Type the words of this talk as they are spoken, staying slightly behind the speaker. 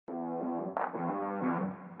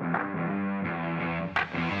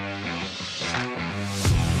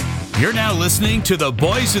You're now listening to the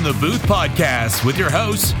Boys in the Booth podcast with your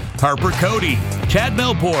hosts, Harper Cody, Chad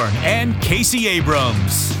Melbourne, and Casey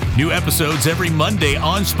Abrams. New episodes every Monday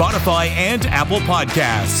on Spotify and Apple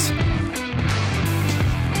Podcasts.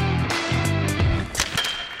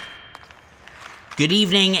 Good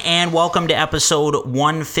evening and welcome to episode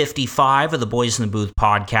 155 of the Boys in the Booth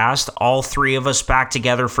podcast. All three of us back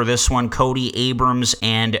together for this one, Cody, Abrams,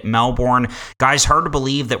 and Melbourne. Guys, hard to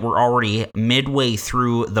believe that we're already midway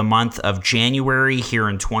through the month of January here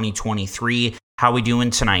in 2023. How we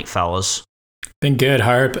doing tonight, fellas? Been good,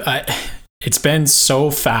 Harp. It's been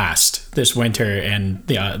so fast this winter and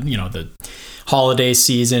the holiday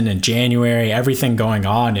season and January, everything going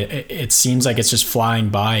on. It seems like it's just flying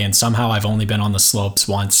by, and somehow I've only been on the slopes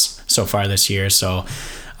once so far this year. So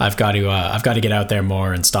I've got to get out there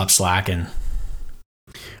more and stop slacking.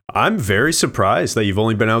 I'm very surprised that you've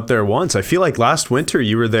only been out there once. I feel like last winter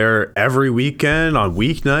you were there every weekend on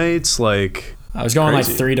weeknights. Like, I was going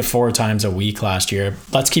crazy. like 3 to 4 times a week last year.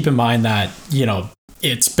 Let's keep in mind that,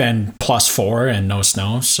 it's been +4 and no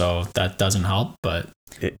snow, so that doesn't help, but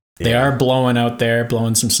they are blowing out there,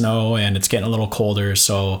 blowing some snow, and it's getting a little colder,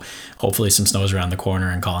 so hopefully some snow's around the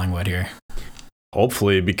corner in Collingwood here.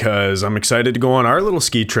 Hopefully, because I'm excited to go on our little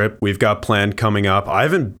ski trip we've got planned coming up. I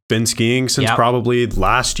haven't been skiing since probably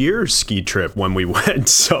last year's ski trip when we went,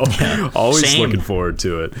 so always looking forward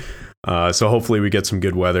to it. So hopefully we get some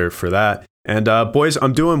good weather for that. And boys,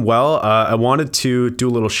 I'm doing well. I wanted to do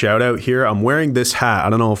a little shout out here. I'm wearing this hat. I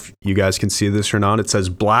don't know if you guys can see this or not. It says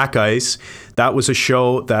Black Ice. That was a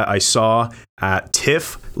show that I saw at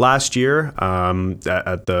TIFF last year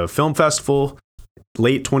at the film festival,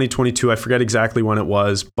 late 2022. I forget exactly when it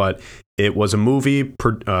was, but it was a movie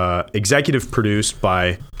executive produced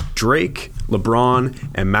by Drake, LeBron,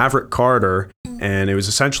 and Maverick Carter. And it was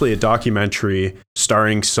essentially a documentary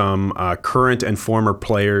starring some current and former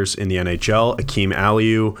players in the NHL. Akeem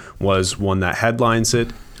Aliu was one that headlines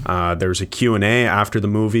it. There was a Q&A after the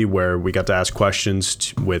movie where we got to ask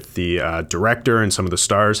questions with the director and some of the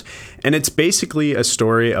stars. And it's basically a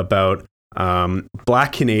story about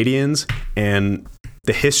Black Canadians and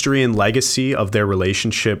the history and legacy of their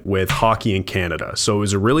relationship with hockey in Canada. So it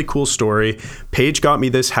was a really cool story. Paige got me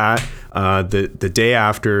this hat the day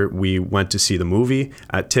after we went to see the movie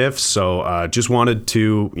at TIFF. So just wanted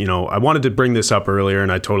to, I wanted to bring this up earlier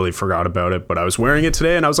and I totally forgot about it, but I was wearing it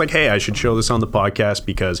today and I was like, hey, I should show this on the podcast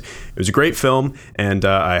because it was a great film and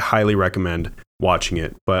I highly recommend watching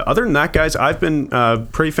it. But other than that, guys, I've been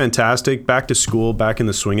pretty fantastic. Back to school, back in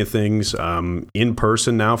the swing of things, in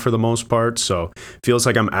person now for the most part. So feels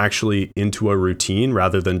like I'm actually into a routine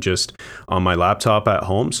rather than just on my laptop at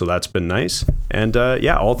home. So that's been nice. And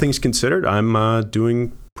all things considered, I'm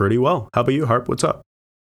doing pretty well. How about you, Harp? What's up?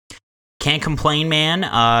 Can't complain,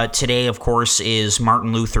 man. Today, of course, is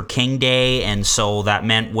Martin Luther King Day, and so that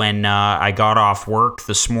meant when I got off work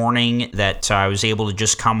this morning that I was able to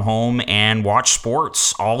just come home and watch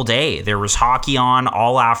sports all day. There was hockey on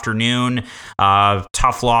all afternoon.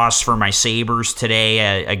 Tough loss for my Sabres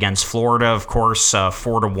today against Florida, of course,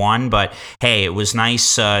 4-1. But hey, it was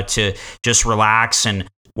nice to just relax and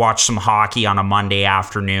watch some hockey on a Monday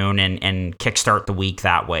afternoon and kickstart the week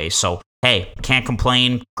that way. So hey, can't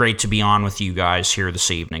complain. Great to be on with you guys here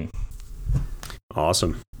this evening.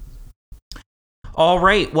 Awesome. All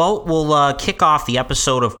right, well, we'll kick off the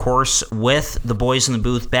episode, of course, with the Boys in the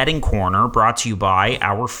Booth Betting Corner, brought to you by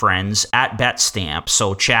our friends at BetStamp.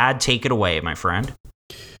 So, Chad, take it away, my friend.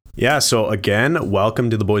 Yeah, so again,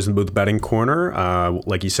 welcome to the Boys in the Booth Betting Corner.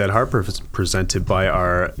 Like you said, Harper, it's presented by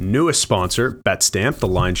our newest sponsor, BetStamp, the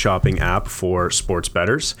line shopping app for sports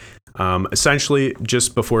bettors. Essentially,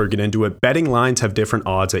 just before we get into it, betting lines have different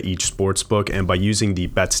odds at each sports book, and by using the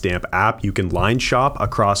BetStamp app, you can line shop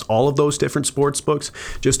across all of those different sports books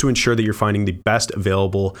just to ensure that you're finding the best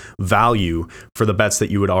available value for the bets that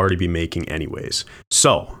you would already be making anyways.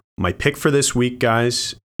 So, my pick for this week,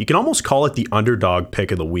 guys, you can almost call it the underdog pick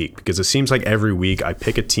of the week because it seems like every week I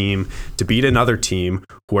pick a team to beat another team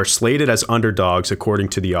who are slated as underdogs according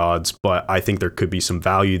to the odds, but I think there could be some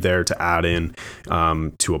value there to add in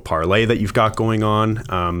to a parlay that you've got going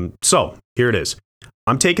on. So here it is.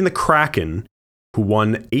 I'm taking the Kraken, who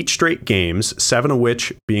won 8 straight games, 7 of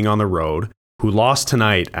which being on the road, who lost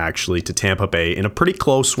tonight actually to Tampa Bay in a pretty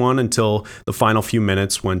close one until the final few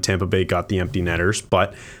minutes when Tampa Bay got the empty netters,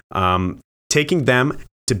 but taking them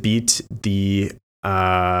to beat the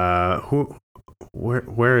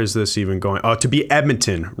where is this even going? Oh, to beat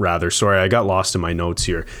Edmonton, rather. Sorry, I got lost in my notes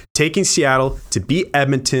here. Taking Seattle to beat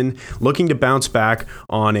Edmonton, looking to bounce back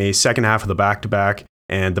on a second half of the back-to-back,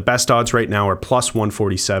 And the best odds right now are plus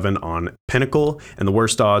 147 on Pinnacle, and the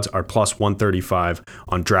worst odds are plus 135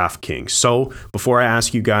 on DraftKings. So before I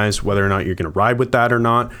ask you guys whether or not you're going to ride with that or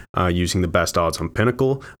not, using the best odds on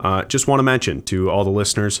Pinnacle, just want to mention to all the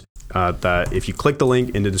listeners that if you click the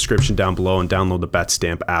link in the description down below and download the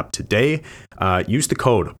BetStamp app today, use the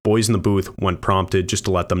code Boys in the Booth when prompted, just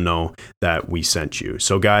to let them know that we sent you.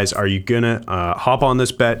 So guys, are you gonna hop on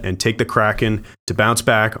this bet and take the Kraken to bounce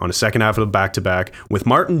back on a second half of the back-to-back with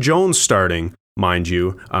Martin Jones starting, mind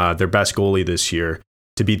you, their best goalie this year,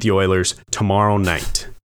 to beat the Oilers tomorrow night?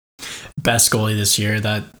 Best goalie this year,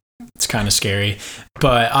 it's kind of scary,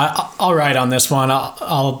 but I'll ride on this one.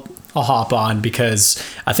 I'll hop on because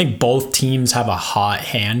I think both teams have a hot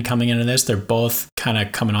hand coming into this. They're both kind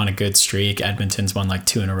of coming on a good streak. Edmonton's won like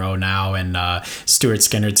 2 in a row now, and Stuart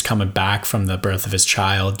Skinner's coming back from the birth of his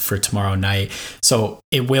child for tomorrow night. So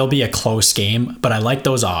it will be a close game, but I like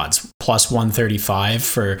those odds. Plus 135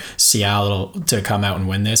 for Seattle to come out and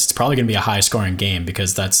win this. It's probably going to be a high-scoring game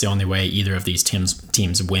because that's the only way either of these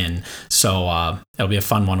teams win. So it'll be a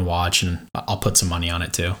fun one to watch, and I'll put some money on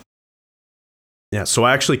it too. Yeah, so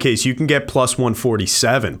actually, Case, you can get plus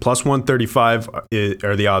 147. Plus 135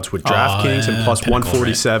 are the odds with DraftKings, and plus Pinnacle,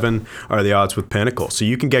 147 right, are the odds with Pinnacle. So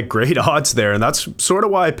you can get great odds there, and that's sort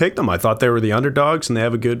of why I picked them. I thought they were the underdogs, and they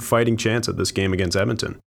have a good fighting chance at this game against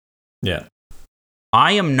Edmonton. Yeah.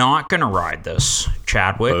 I am not going to ride this,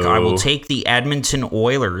 Chadwick. I will take the Edmonton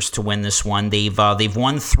Oilers to win this one. They've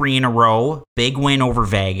won 3 in a row. Big win over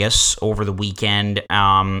Vegas over the weekend.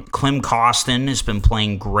 Klim Kostin has been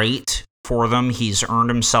playing great for them. He's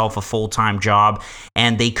earned himself a full-time job,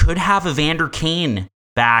 and they could have Evander Kane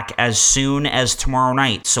back as soon as tomorrow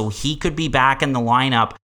night. So he could be back in the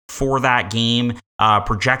lineup for that game,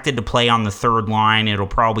 projected to play on the third line. It'll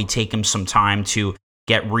probably take him some time to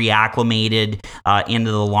get reacclimated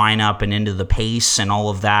into the lineup and into the pace and all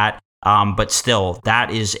of that. But still,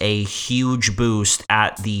 that is a huge boost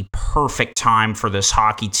at the perfect time for this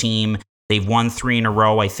hockey team. They've won 3 in a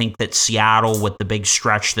row. I think that Seattle, with the big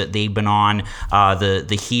stretch that they've been on,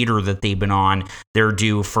 the heater that they've been on, they're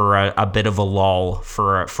due for a bit of a lull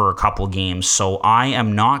for a couple games. So I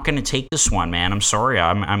am not going to take this one, man. I'm sorry.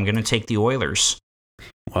 I'm going to take the Oilers.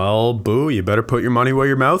 Well, boo, you better put your money where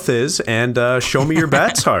your mouth is and show me your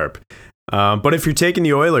bets, Harp. But if you're taking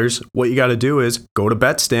the Oilers, what you got to do is go to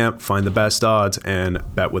BetStamp, find the best odds, and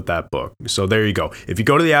bet with that book. So there you go. If you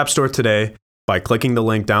go to the App Store today by clicking the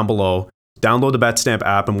link down below, download the BetStamp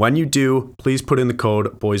app, and when you do, please put in the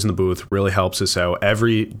code Boys in the Booth. Really helps us out.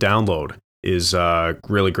 Every download is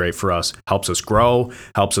really great for us. Helps us grow,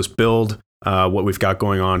 helps us build what we've got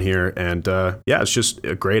going on here. And yeah, it's just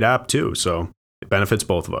a great app too. So it benefits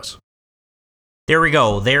both of us. There we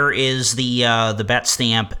go. There is the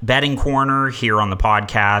BetStamp betting corner here on the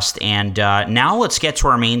podcast. And now let's get to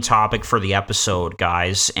our main topic for the episode,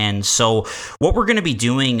 guys. And so what we're going to be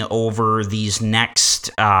doing over these next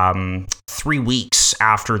 3 weeks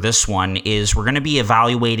after this one is we're going to be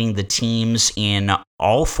evaluating the teams in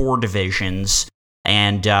all 4 divisions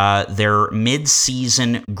and their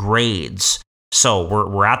mid-season grades. So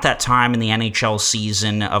we're at that time in the NHL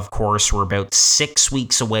season. Of course, we're about 6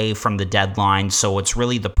 weeks away from the deadline, so it's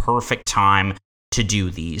really the perfect time to do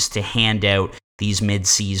these, to hand out these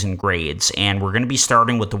mid-season grades. And we're going to be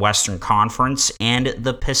starting with the Western Conference and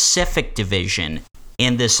the Pacific Division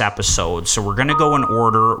in this episode. So we're going to go in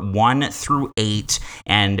order 1 through 8,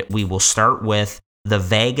 and we will start with the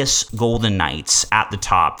Vegas Golden Knights at the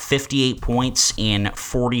top. 58 points in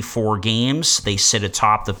 44 games. They sit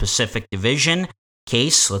atop the Pacific Division.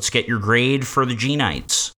 Case, let's get your grade for the G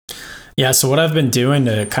Knights. Yeah, so what I've been doing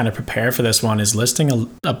to kind of prepare for this one is listing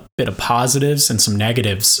a bit of positives and some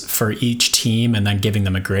negatives for each team and then giving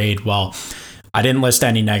them a grade. Well, I didn't list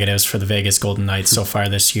any negatives for the Vegas Golden Knights so far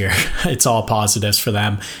this year. It's all positives for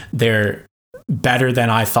them. They're better than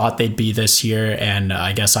I thought they'd be this year, and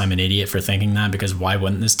I guess I'm an idiot for thinking that, because why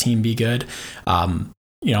wouldn't this team be good?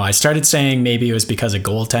 I started saying maybe it was because of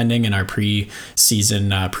goaltending in our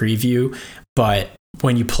pre-season preview, but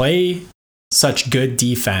when you play such good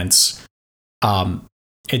defense,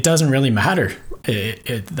 it doesn't really matter.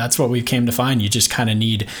 That's what we came to find. You just kind of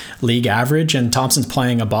need league average, and Thompson's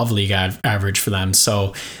playing above league average for them.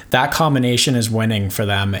 So that combination is winning for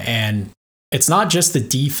them. And it's not just the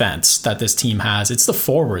defense that this team has, it's the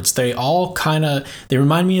forwards. They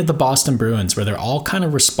remind me of the Boston Bruins, where they're all kind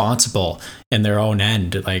of responsible in their own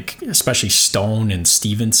end, like especially Stone and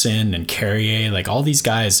Stevenson and Carrier. Like all these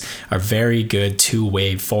guys are very good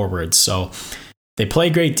two-way forwards. So they play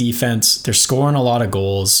great defense, they're scoring a lot of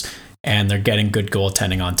goals, and they're getting good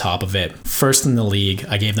goaltending on top of it. First in the league,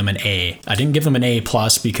 I gave them an A. I didn't give them an A+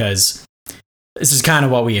 because this is kind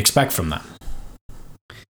of what we expect from them.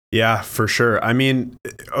 Yeah, for sure. I mean,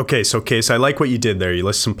 okay, so Case, I like what you did there. You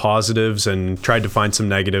list some positives and tried to find some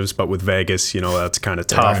negatives, but with Vegas, that's kind of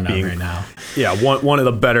tough being right now. Yeah, one of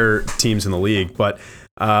the better teams in the league. But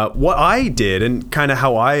what I did and kind of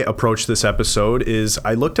how I approached this episode is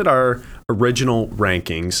I looked at our original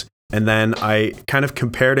rankings and then I kind of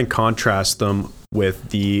compared and contrast them with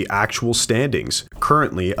the actual standings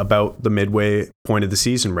currently about the midway point of the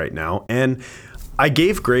season right now. And I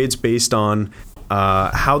gave grades based on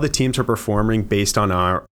how the teams are performing based on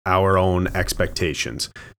our own expectations.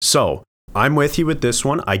 So I'm with you with this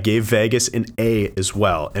one. I gave Vegas an A as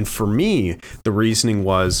well. And for me, the reasoning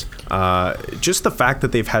was just the fact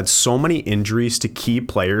that they've had so many injuries to key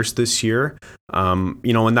players this year. And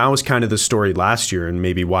that was kind of the story last year and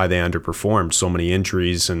maybe why they underperformed. So many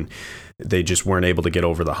injuries and they just weren't able to get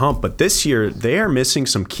over the hump. But this year, they are missing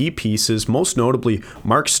some key pieces, most notably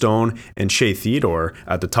Mark Stone and Shea Theodore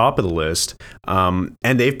at the top of the list. And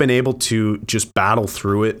they've been able to just battle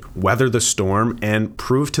through it, weather the storm, and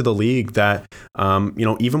prove to the league that,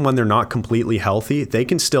 even when they're not completely healthy, they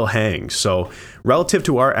can still hang. So relative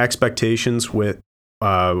to our expectations with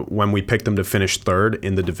when we picked them to finish third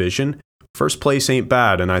in the division, first place ain't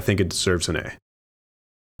bad, and I think it deserves an A.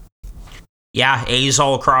 Yeah, A's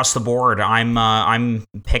all across the board. I'm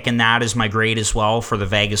picking that as my grade as well for the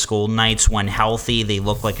Vegas Golden Knights. When healthy, they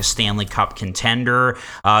look like a Stanley Cup contender.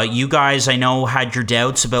 You guys, I know, had your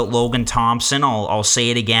doubts about Logan Thompson. I'll say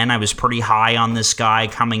it again. I was pretty high on this guy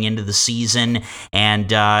coming into the season, and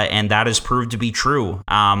that has proved to be true.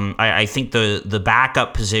 I think the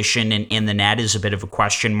backup position in the net is a bit of a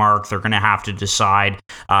question mark. They're going to have to decide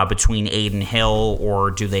between Adin Hill,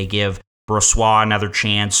 or do they give Brossoit another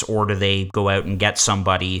chance, or do they go out and get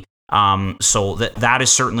somebody? So that is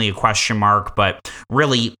certainly a question mark, but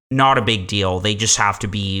really not a big deal. They just have to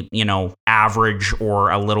be, average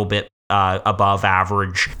or a little bit above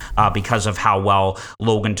average because of how well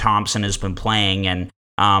Logan Thompson has been playing. And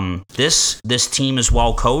this team is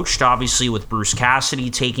well coached, obviously, with Bruce Cassidy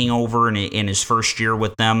taking over in his first year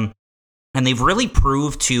with them. And they've really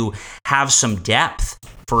proved to have some depth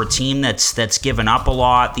for a team that's given up a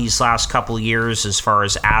lot these last couple of years as far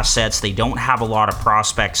as assets. They don't have a lot of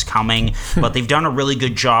prospects coming, but they've done a really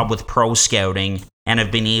good job with pro scouting and have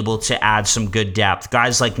been able to add some good depth.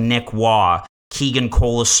 Guys like Nick Waugh, Keegan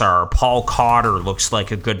Colasar, Paul Cotter looks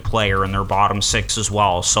like a good player in their bottom six as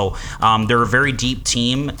well. So they're a very deep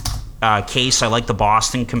team. Case, I like the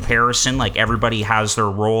Boston comparison. Like, everybody has their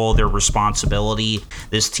role, their responsibility.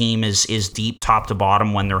 This team is deep top to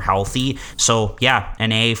bottom when they're healthy. So yeah,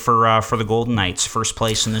 an A for the Golden Knights, first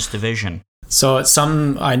place in this division. So it's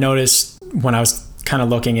something I noticed when I was kind of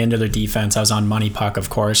looking into their defense. I was on Money Puck, of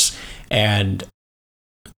course, and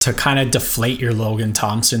to kind of deflate your Logan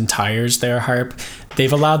Thompson tires there, Harp,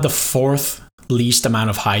 they've allowed the fourth least amount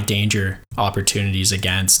of high danger opportunities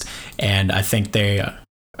against, and I think they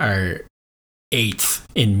are 8th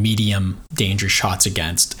in medium danger shots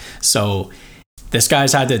against. So this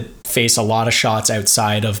guy's had to face a lot of shots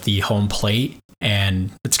outside of the home plate, and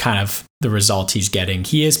it's kind of the result he's getting.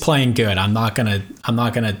 He is playing good. I'm not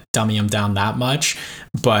gonna dummy him down that much,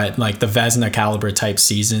 but like the Vezina caliber type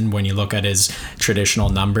season, when you look at his traditional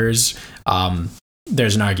numbers,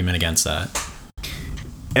 there's an argument against that.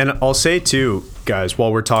 And I'll say too, guys, while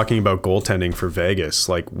we're talking about goaltending for Vegas,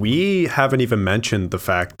 like, we haven't even mentioned the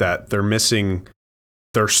fact that they're missing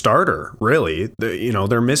their starter, really.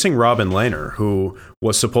 They're missing Robin Lehner, who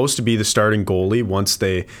was supposed to be the starting goalie once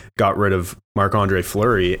they got rid of Marc-Andre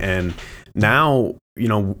Fleury. And now,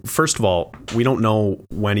 first of all, we don't know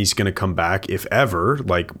when he's going to come back, if ever.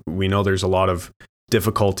 Like, we know there's a lot of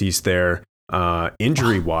difficulties there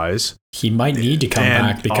injury wise. He might need to come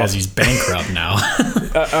back because he's bankrupt now.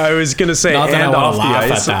 I was gonna say, not that and I want off to the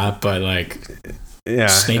laugh ice, at that, but like, yeah,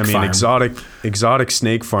 snake I mean, farm. exotic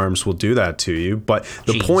snake farms will do that to you. But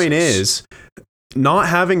the point is, not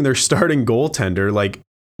having their starting goaltender, like,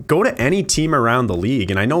 go to any team around the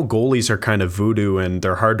league. And I know goalies are kind of voodoo and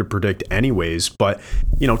they're hard to predict anyways, but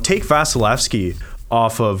take Vasilevsky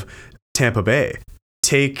off of Tampa Bay.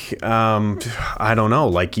 Take, I don't know,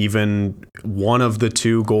 like, even one of the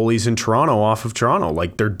two goalies in Toronto off of Toronto.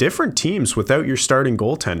 Like, they're different teams without your starting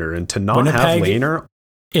goaltender. And to not Winnipeg have Lehner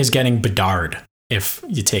is getting Bedard if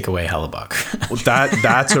you take away Hellebuck.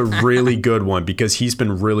 That's a really good one, because he's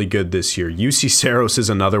been really good this year. UC Saros is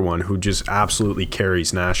another one who just absolutely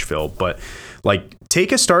carries Nashville. But, like,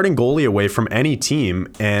 take a starting goalie away from any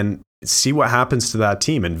team and see what happens to that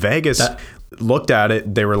team. And Vegas looked at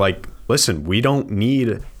it. They were like, listen, we don't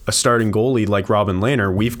need a starting goalie like Robin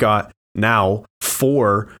Lehner. We've got now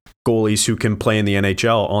 4 goalies who can play in the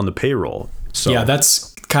NHL on the payroll. So yeah,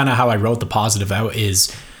 that's kind of how I wrote the positive out.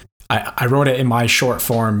 Is I wrote it in my short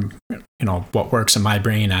form, what works in my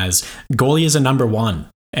brain as goalie is a number one.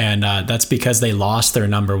 And that's because they lost their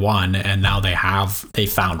number one, and now they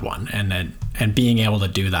found one, and being able to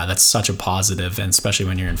do that's such a positive, and especially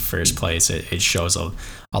when you're in first place, it shows a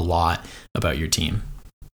lot about your team.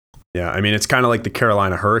 Yeah, I mean, it's kind of like the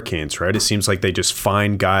Carolina Hurricanes, right? It seems like they just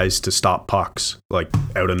find guys to stop pucks like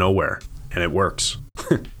out of nowhere, and it works.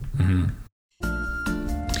 Mm-hmm.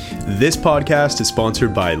 This podcast is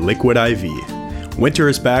sponsored by Liquid IV. Winter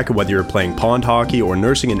is back, and whether you're playing pond hockey or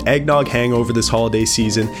nursing an eggnog hangover this holiday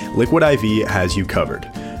season, Liquid IV has you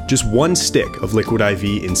covered. Just one stick of Liquid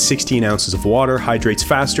IV in 16 ounces of water hydrates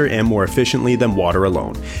faster and more efficiently than water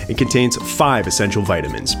alone. It contains 5 essential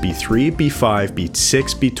vitamins, B3, B5,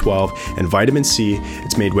 B6, B12, and vitamin C.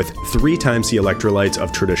 It's made with 3 times the electrolytes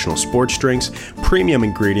of traditional sports drinks, premium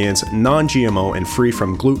ingredients, non-GMO, and free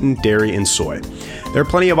from gluten, dairy, and soy. There are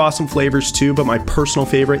plenty of awesome flavors too, but my personal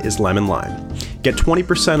favorite is lemon lime. Get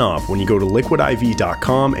 20% off when you go to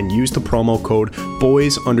liquidiv.com and use the promo code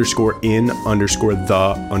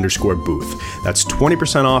boys_in_the_booth. That's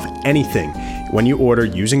 20% off anything when you order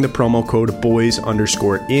using the promo code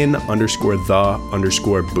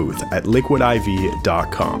boys_in_the_booth at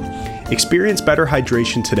liquidiv.com. Experience better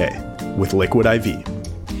hydration today with Liquid IV.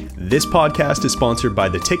 This podcast is sponsored by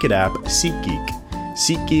the ticket app SeatGeek.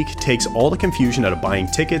 SeatGeek takes all the confusion out of buying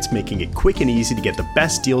tickets, making it quick and easy to get the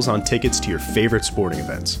best deals on tickets to your favorite sporting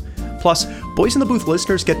events. Plus, Boys in the Booth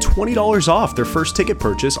listeners get $20 off their first ticket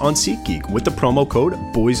purchase on SeatGeek with the promo code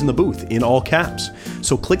BOYSINTHEBOOTH in all caps.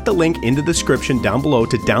 So click the link in the description down below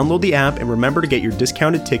to download the app, and remember to get your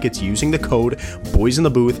discounted tickets using the code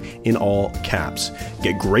BOYSINTHEBOOTH in all caps.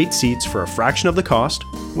 Get great seats for a fraction of the cost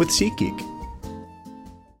with SeatGeek.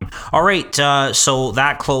 All right, so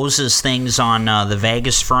that closes things on the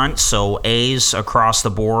Vegas front. So A's across the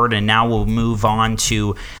board, and now we'll move on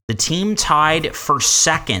to the team tied for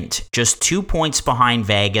second, just 2 points behind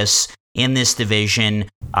Vegas in this division,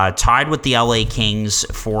 tied with the LA Kings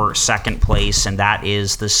for second place, and that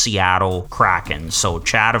is the Seattle Kraken. So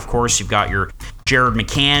Chad, of course, you've got your Jared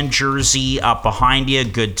McCann jersey up behind you.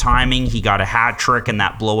 Good timing. He got a hat trick in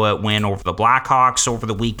that blowout win over the Blackhawks over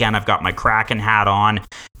the weekend. I've got my Kraken hat on.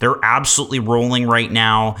 They're absolutely rolling right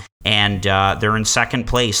now, and they're in second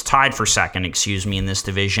place, tied for second, in this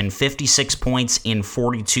division. 56 points in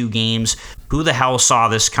 42 games. Who the hell saw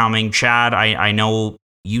this coming? Chad, I know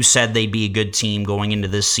you said they'd be a good team going into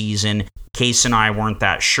this season. Case and I weren't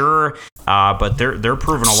that sure, but they're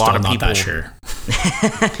proving a lot of people. Not that sure.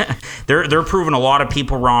 they're proving a lot of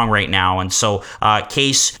people wrong right now. And so,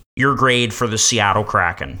 Case, your grade for the Seattle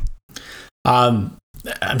Kraken. I'm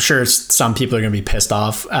sure some people are going to be pissed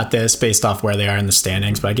off at this based off where they are in the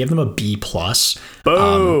standings, but I give them a B+.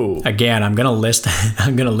 Boo! Again, I'm going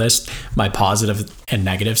to list my positive and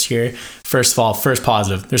negatives here. First of all, first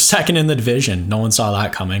positive, they're second in the division. No one saw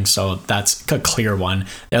that coming, so that's a clear one.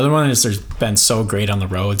 The other one is they've been so great on the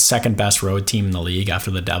road. Second best road team in the league after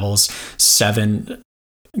the Devils. 7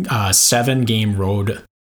 game road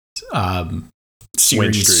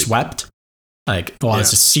series swept.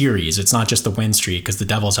 It's a series. It's not just the win streak, because the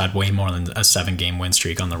Devils had way more than a 7-game win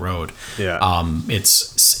streak on the road. Yeah.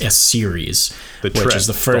 It's a series, which is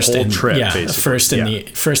the first trip. First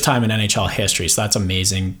time in NHL history. So that's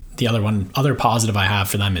amazing. The other positive I have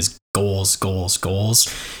for them is goals.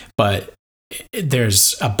 But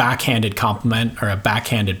there's a backhanded compliment or a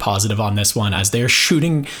backhanded positive on this one, as they're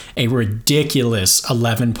shooting a ridiculous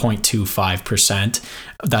 11.25%.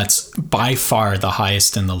 That's by far the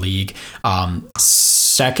highest in the league.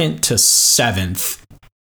 Second to seventh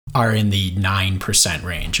are in the 9%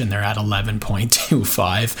 range, and they're at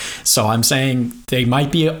 11.25. So I'm saying they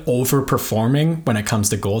might be overperforming when it comes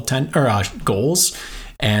to goals.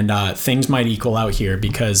 And things might equal out here,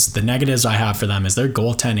 because the negatives I have for them is their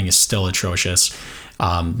goaltending is still atrocious.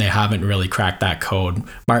 They haven't really cracked that code.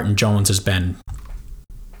 Martin Jones has been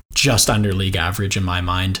just under league average in my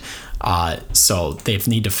mind. So they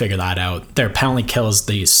need to figure that out. Their penalty kill is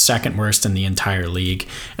the second worst in the entire league.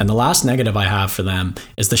 And the last negative I have for them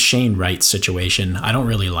is the Shane Wright situation. I don't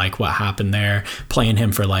really like what happened there, playing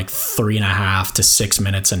him for like 3.5 to 6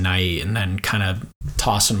 minutes a night, and then kind of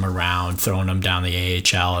tossing him around, throwing him down the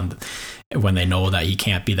AHL, and when they know that he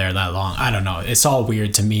can't be there that long. I don't know. It's all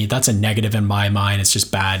weird to me. That's a negative in my mind. It's just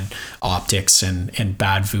bad optics and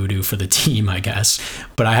bad voodoo for the team, I guess.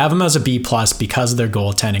 But I have them as a B+ because of their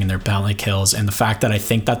goaltending and their penalty kills, and the fact that I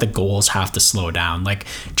think that the goals have to slow down. Like,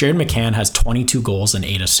 Jared McCann has 22 goals and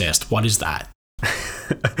 8 assists. What is that?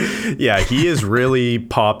 Yeah, he has really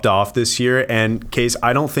popped off this year. And Case,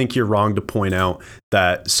 I don't think you're wrong to point out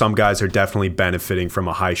that some guys are definitely benefiting from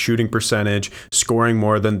a high shooting percentage, scoring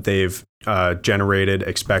more than they've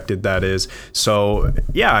expected, that is. So,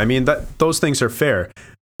 yeah, I mean, those things are fair.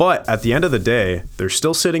 But at the end of the day, they're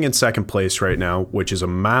still sitting in second place right now, which is a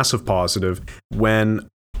massive positive, when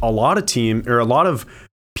a lot of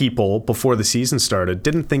people before the season started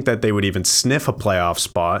didn't think that they would even sniff a playoff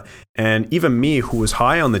spot. And even me, who was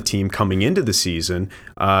high on the team coming into the season,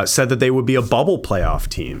 said that they would be a bubble playoff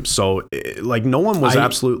team. So like no one was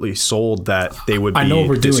absolutely sold that they would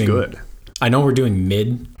be this good. I know we're doing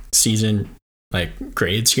mid-season like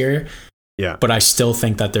grades here. Yeah. But I still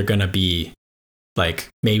think that they're going to be like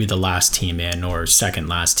maybe the last team in or second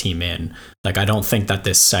last team in. Like I don't think that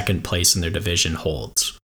this second place in their division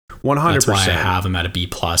holds. 100%. That's why I have them at a B+,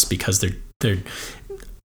 because their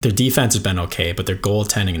defense has been okay, but their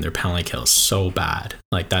goaltending and their penalty kill is so bad.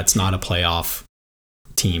 Like that's not a playoff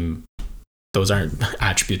team. Those aren't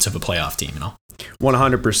attributes of a playoff team,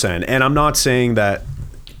 100%. And I'm not saying that,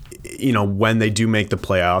 when they do make the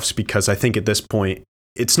playoffs, because I think at this point,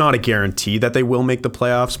 it's not a guarantee that they will make the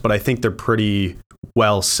playoffs, but I think they're pretty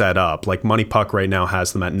well set up. Like Money Puck right now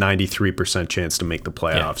has them at 93% chance to make the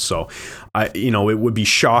playoffs. Yeah. So it would be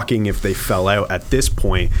shocking if they fell out at this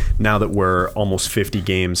point, now that we're almost 50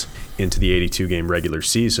 games into the 82 game regular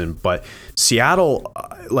season. But Seattle,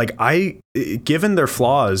 given their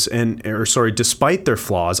flaws despite their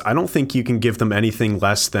flaws, I don't think you can give them anything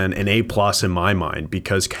less than an A+ in my mind,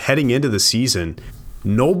 because heading into the season,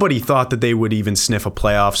 nobody thought that they would even sniff a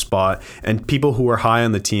playoff spot, and people who were high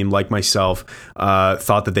on the team, like myself,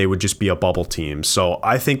 thought that they would just be a bubble team. So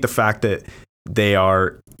I think the fact that they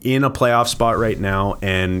are in a playoff spot right now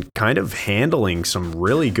and kind of handling some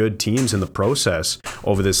really good teams in the process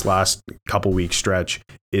over this last couple week stretch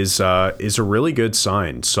is a really good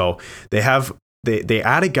sign. So they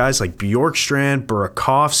added guys like Bjorkstrand,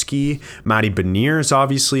 Burakovsky, Matty Beniers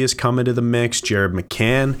obviously has come into the mix. Jared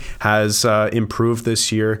McCann has improved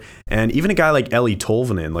this year. And even a guy like Eeli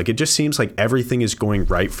Tolvanen. Like, it just seems like everything is going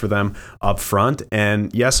right for them up front.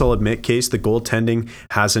 And yes, I'll admit, Case, the goaltending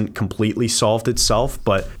hasn't completely solved itself.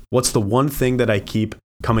 But what's the one thing that I keep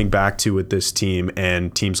coming back to with this team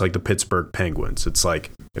and teams like the Pittsburgh Penguins? It's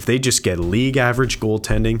like, if they just get league average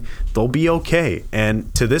goaltending, they'll be okay.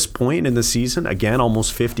 And to this point in the season, again,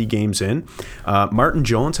 almost 50 games in, Martin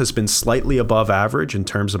Jones has been slightly above average in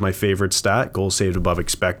terms of my favorite stat, goals saved above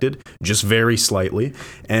expected, just very slightly.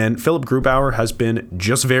 And Philip Grubauer has been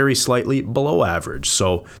just very slightly below average.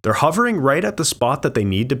 So they're hovering right at the spot that they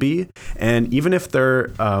need to be. And even if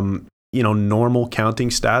they're normal counting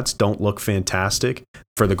stats don't look fantastic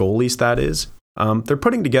for the goalies, that is, they're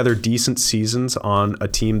putting together decent seasons on a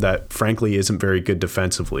team that frankly isn't very good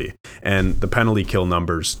defensively. And the penalty kill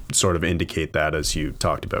numbers sort of indicate that, as you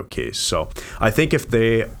talked about, Case. So I think if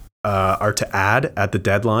they are to add at the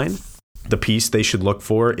deadline, the piece they should look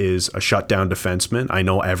for is a shutdown defenseman. I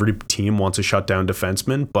know every team wants a shutdown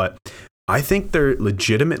defenseman, but I think they're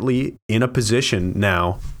legitimately in a position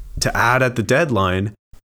now to add at the deadline,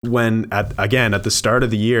 when at the start of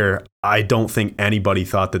the year, I don't think anybody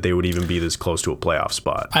thought that they would even be this close to a playoff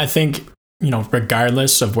spot. I think,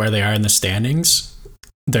 regardless of where they are in the standings,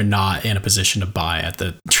 they're not in a position to buy at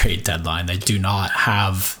the trade deadline. They do not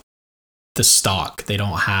have the stock. They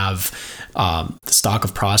don't have the stock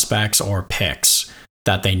of prospects or picks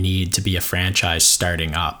that they need to be a franchise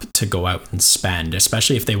starting up to go out and spend,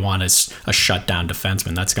 especially if they want a shutdown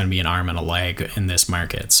defenseman. That's going to be an arm and a leg in this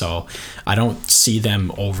market. So I don't see them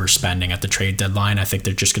overspending at the trade deadline. I think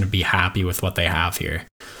they're just going to be happy with what they have here.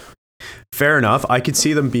 Fair enough. I could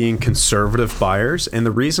see them being conservative buyers. And the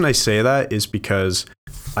reason I say that is because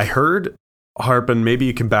I heard, Harp, and maybe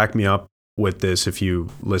you can back me up with this if you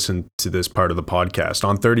listen to this part of the podcast,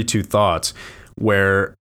 on 32 Thoughts,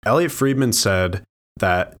 where Elliot Friedman said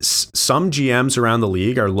that some GMs around the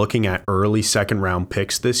league are looking at early second round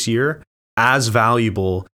picks this year as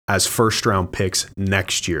valuable as first round picks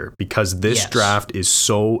next year, because this draft is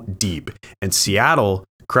so deep. And Seattle,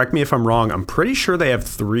 correct me if I'm wrong, I'm pretty sure they have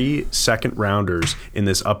 3 second rounders in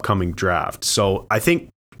this upcoming draft. So I think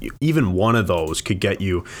even one of those could get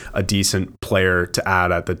you a decent player to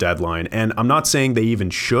add at the deadline. And I'm not saying they even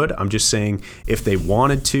should. I'm just saying if they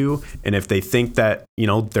wanted to, and if they think that,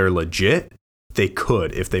 they're legit, they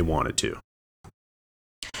could if they wanted to.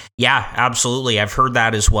 Yeah, absolutely. I've heard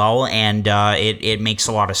that as well, and it makes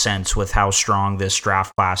a lot of sense with how strong this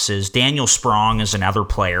draft class is. Daniel Sprong is another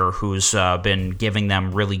player who's been giving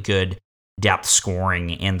them really good depth scoring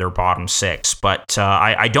in their bottom six. But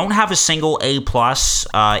I don't have a single A+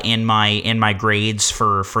 in my grades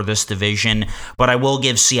for this division, but I will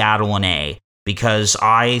give Seattle an A, because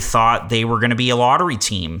I thought they were going to be a lottery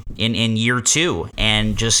team in year 2.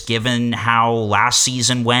 And just given how last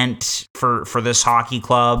season went for this hockey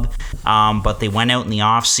club, but they went out in the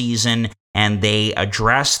offseason and they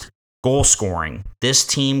addressed goal scoring. This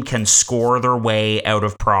team can score their way out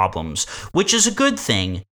of problems, which is a good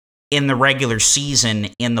thing in the regular season.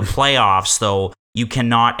 In the playoffs, though, you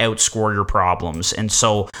cannot outscore your problems. And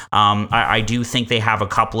so I do think they have a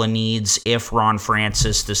couple of needs if Ron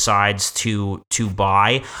Francis decides to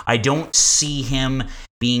buy. I don't see him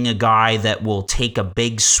being a guy that will take a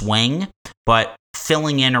big swing, but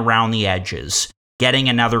filling in around the edges, getting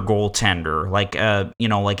another goaltender, like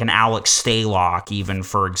an Alex Stalock, even,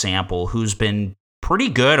 for example, who's been pretty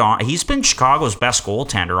good. He's been Chicago's best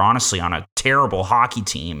goaltender, honestly, on a terrible hockey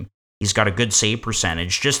team. He's got a good save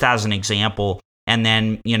percentage, just as an example. And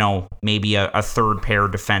then, maybe a third pair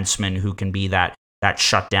defenseman who can be that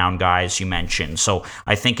shutdown guy, as you mentioned. So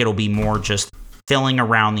I think it'll be more just filling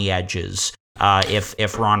around the edges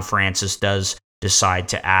if Ron Francis does decide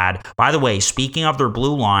to add. By the way, speaking of their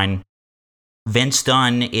blue line, Vince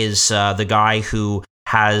Dunn is the guy who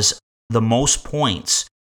has the most points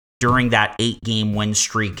during that 8-game win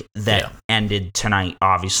streak that ended tonight,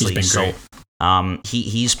 obviously. He's been great.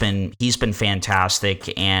 He's been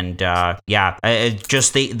fantastic, and they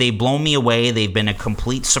blow me away. They've been a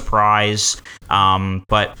complete surprise.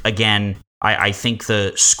 But again, I think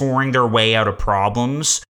the scoring their way out of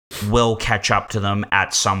problems will catch up to them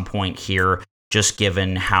at some point here, just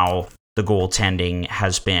given how the goaltending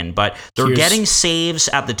has been. But they're getting saves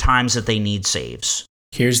at the times that they need saves.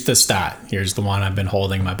 Here's the stat. Here's the one I've been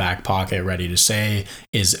holding in my back pocket ready to say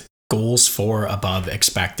is goals for above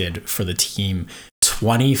expected for the team,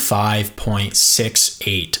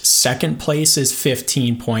 25.68. Second place is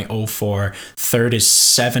 15.04. Third is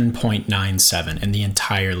 7.97 in the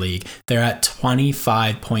entire league. They're at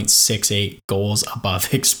 25.68 goals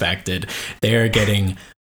above expected. They're getting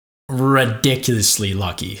ridiculously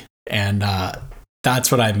lucky. And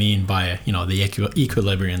that's what I mean by, the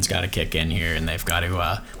equilibrium's got to kick in here, and they've got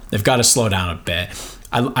to slow down a bit.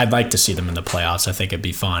 I'd like to see them in the playoffs. I think it'd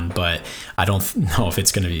be fun, but I don't know if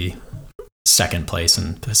it's going to be second place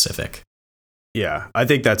in Pacific. Yeah, I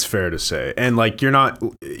think that's fair to say. And you're not,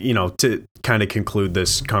 to kind of conclude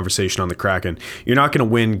this conversation on the Kraken, you're not going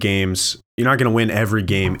to win games. You're not going to win every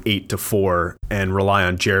game 8-4 and rely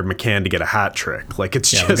on Jared McCann to get a hat trick.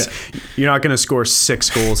 You're not going to score 6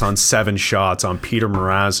 goals on 7 shots on Peter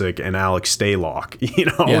Mrazek and Alex Stalock.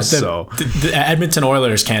 The Edmonton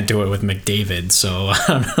Oilers can't do it with McDavid. So I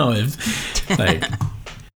don't know if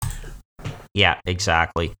Yeah,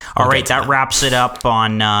 exactly. All right, that wraps it up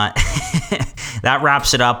on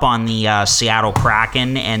the Seattle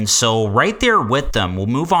Kraken, and so right there with them, we'll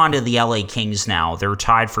move on to the LA Kings now. They're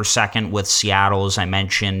tied for second with Seattle, as I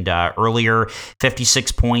mentioned earlier,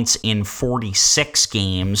 56 points in 46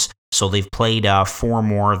 games. So they've played 4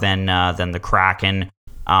 more than the Kraken.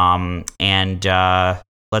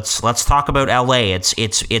 Let's talk about LA.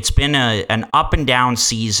 It's been an up and down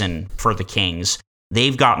season for the Kings.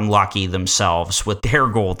 They've gotten lucky themselves with their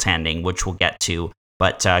goaltending, which we'll get to.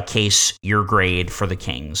 But Case, your grade for the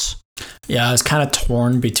Kings? Yeah, I was kind of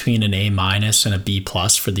torn between an A- and a B+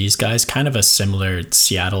 for these guys. Kind of a similar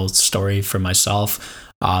Seattle story for myself.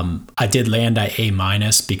 I did land at A-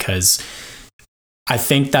 because I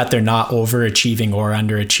think that they're not overachieving or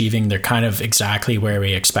underachieving. They're kind of exactly where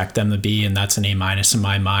we expect them to be, and that's an A- in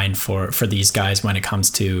my mind for these guys when it comes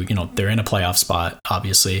to, they're in a playoff spot,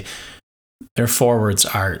 obviously. Their forwards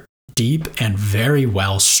are deep and very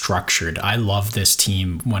well structured. I love this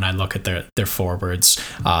team when I look at their forwards.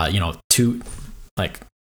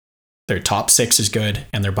 Their top 6 is good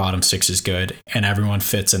and their bottom 6 is good, and everyone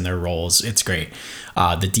fits in their roles. It's great.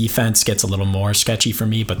 The defense gets a little more sketchy for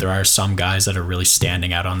me, but there are some guys that are really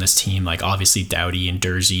standing out on this team, like obviously Doughty and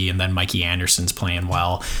Durzi, and then Mikey Anderson's playing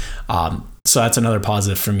well. So that's another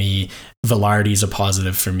positive for me. Velarde's a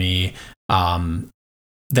positive for me.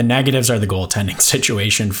 The negatives are the goaltending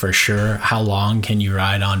situation for sure. How long can you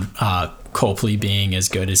ride on Copley being as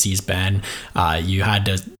good as he's been? You had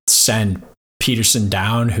to send Peterson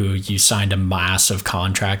down, who you signed a massive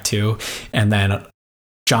contract to, and then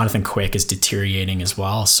Jonathan Quick is deteriorating as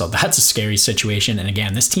well. So that's a scary situation. And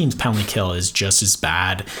again, this team's penalty kill is just as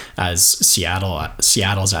bad as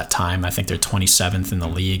Seattle's at time. I think they're 27th in the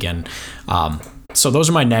league. And so those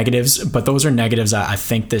are my negatives, but those are negatives that I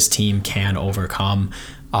think this team can overcome.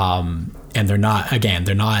 And they're not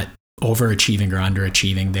overachieving or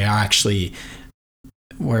underachieving. They are actually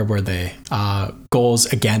where were they? Goals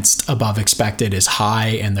against above expected is high,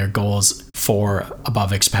 and their goals for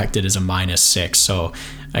above expected is a -6. So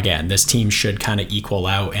again, this team should kind of equal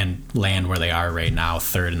out and land where they are right now,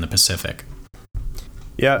 third in the Pacific.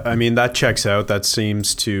 Yeah, I mean, that checks out. That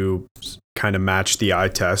seems to kind of match the eye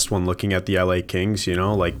test when looking at the LA Kings. You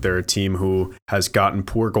know, like they're a team who has gotten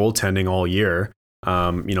poor goaltending all year.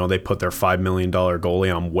 You know, they put their $5 million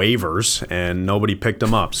goalie on waivers and nobody picked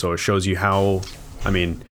him up. So it shows you how, I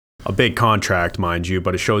mean, a big contract, mind you,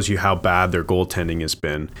 but it shows you how bad their goaltending has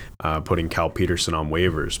been, putting Cal Petersen on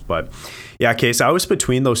waivers. But yeah, Case, I was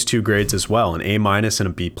between those two grades as well, an A- and a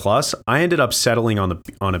B+. I ended up settling on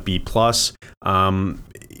a B+.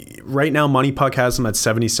 Right now, Money Puck has them at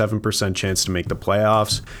 77% chance to make the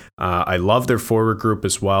playoffs. I love their forward group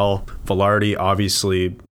as well. Velarde,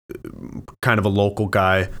 obviously, kind of a local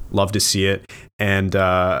guy, love to see it. And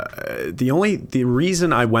the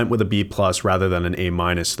reason I went with a B+ rather than an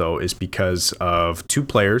A- though is because of two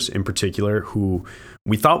players in particular who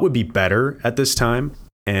we thought would be better at this time,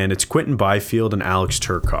 and it's Quinton Byfield and Alex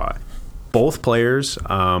Turcotte. Both players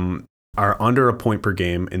are under a point per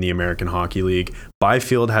game in the American Hockey League.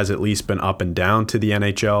 Byfield has at least been up and down to the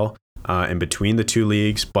NHL in between the two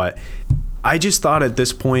leagues, but I just thought at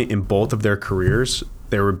this point in both of their careers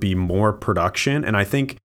there would be more production, and I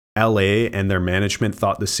think LA and their management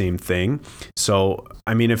thought the same thing. So,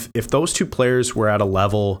 I mean, if those two players were at a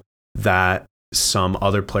level that some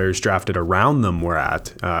other players drafted around them were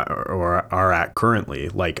at, or are at currently,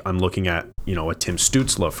 like I'm looking at, you know, a Tim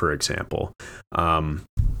Stützle, for example,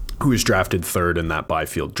 who was drafted third in that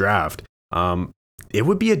Byfield draft, it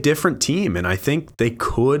would be a different team. And I think they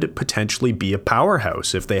could potentially be a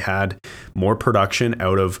powerhouse if they had more production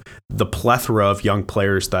out of the plethora of young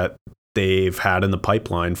players that they've had in the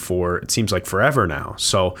pipeline for, it seems like, forever now.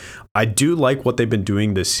 So I do like what they've been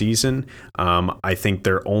doing this season. I think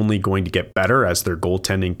they're only going to get better as their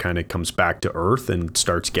goaltending kind of comes back to earth and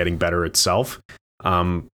starts getting better itself.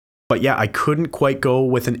 But yeah, I couldn't quite go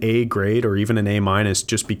with an A grade or even an A-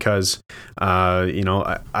 just because, you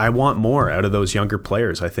know, I want more out of those younger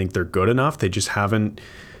players. I think they're good enough. They just haven't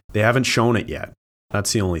shown it yet.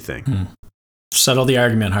 That's the only thing. Settle the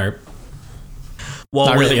argument, Harp. Well,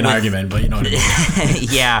 not really an argument, but you know what I mean.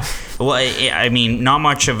 Yeah. Well, I mean, not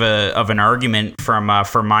much of an argument from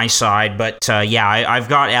my side, but yeah, I've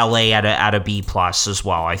got LA at a B+ as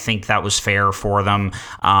well. I think that was fair for them.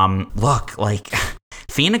 Look, like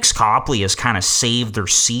Phoenix Copley has kind of saved their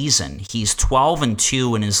season. He's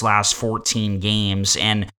 12-2 in his last 14 games,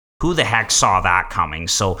 and who the heck saw that coming?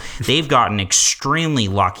 So they've gotten extremely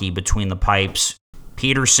lucky between the pipes.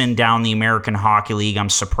 Petersen down the American Hockey League. I'm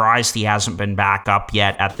surprised he hasn't been back up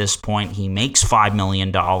yet at this point. He makes $5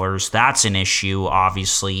 million. That's an issue,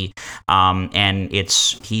 obviously. And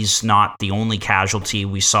he's not the only casualty.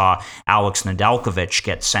 We saw Alex Nedeljkovic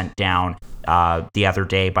get sent down the other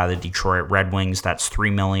day by the Detroit Red Wings. That's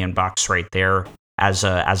 $3 million right there as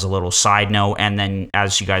a little side note. And then,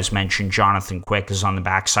 as you guys mentioned, Jonathan Quick is on the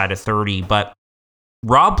backside of 30. But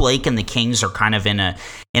Rob Blake and the Kings are kind of in an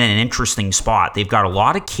interesting spot. They've got a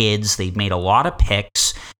lot of kids. They've made a lot of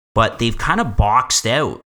picks, but they've kind of boxed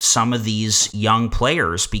out some of these young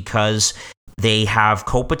players because they have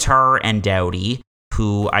Kopitar and Doughty,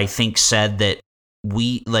 who I think said that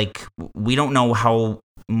we don't know how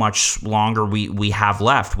much longer we have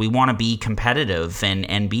left. We want to be competitive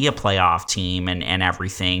and be a playoff team and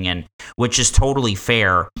everything, and which is totally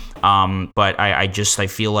fair. But I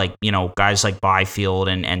feel like, you know, guys like Byfield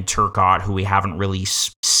and Turcotte, who we haven't really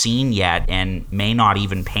seen yet and may not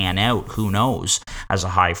even pan out, who knows, as a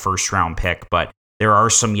high first round pick. But there are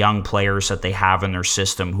some young players that they have in their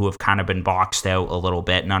system who have kind of been boxed out a little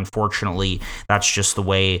bit. And unfortunately, that's just the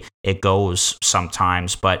way it goes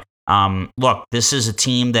sometimes. But look, this is a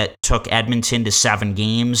team that took Edmonton to 7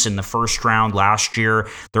 games in the first round last year.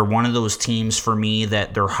 They're one of those teams for me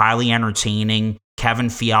that they're highly entertaining. Kevin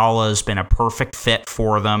Fiala has been a perfect fit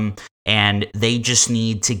for them, and they just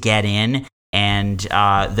need to get in, and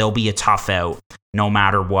they'll be a tough out no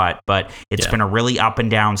matter what. But it's been a really up and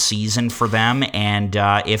down season for them, and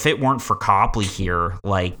if it weren't for Copley here,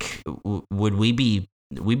 like, would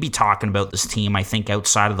we'd be talking about this team, I think,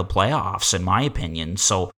 outside of the playoffs, in my opinion.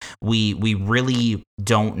 So we really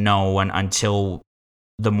don't know until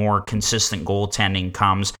the more consistent goaltending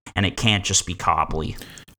comes, and it can't just be Copley.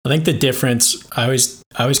 I think the difference, I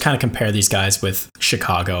always kind of compare these guys with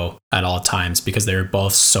Chicago at all times because they're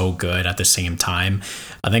both so good at the same time.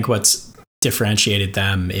 I think what's differentiated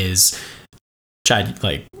them is Chad,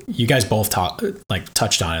 like you guys both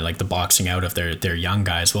touched on it, like the boxing out of their young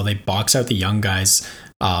guys. Well, they box out the young guys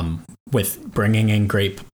with bringing in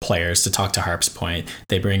great players. To talk to Harp's point,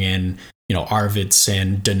 they bring in,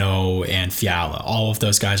 Arvidsson, Danault, and Fiala. All of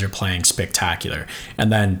those guys are playing spectacular.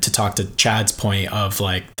 And then to talk to Chad's point of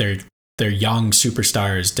like their young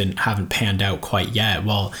superstars haven't panned out quite yet.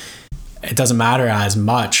 Well, it doesn't matter as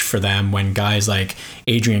much for them when guys like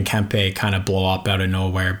Adrian Kempe kind of blow up out of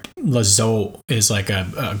nowhere. Lizotte is like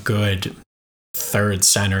a good third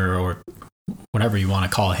center or whatever you want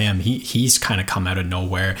to call him. He's kind of come out of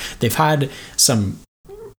nowhere. They've had some,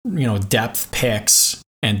 depth picks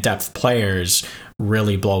and depth players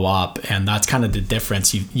really blow up, and that's kind of the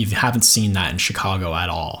difference. You haven't seen that in Chicago at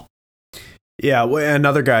all. Yeah, well,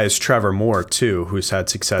 another guy is Trevor Moore too, who's had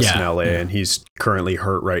success in LA, and he's currently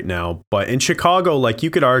hurt right now. But in Chicago, like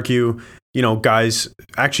you could argue, guys,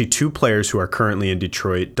 actually two players who are currently in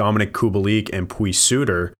Detroit, Dominic Kubalik and Pui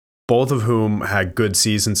Suter, both of whom had good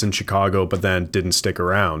seasons in Chicago, but then didn't stick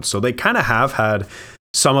around. So they kind of have had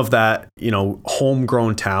some of that,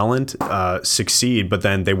 homegrown talent succeed, but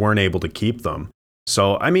then they weren't able to keep them.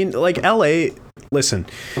 So, I mean, like LA, listen,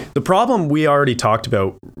 the problem we already talked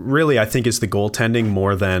about really, I think, is the goaltending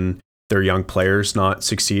more than their young players not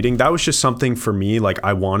succeeding. That was just something for me. Like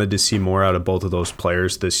I wanted to see more out of both of those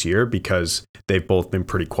players this year because they've both been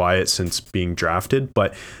pretty quiet since being drafted.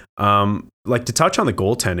 But like to touch on the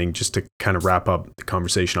goaltending, just to kind of wrap up the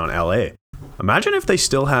conversation on LA, imagine if they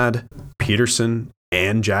still had Peterson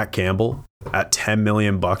and Jack Campbell at $10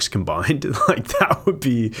 million bucks combined. Like that would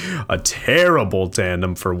be a terrible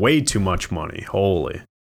tandem for way too much money. Holy.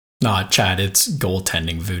 Nah, Chad, it's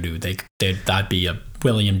goaltending voodoo. That'd be a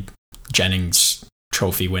William Jennings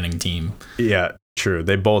trophy winning team. Yeah, true.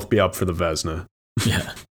 They'd both be up for the Vezina.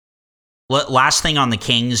 Yeah. Last thing on the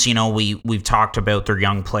Kings, we've talked about their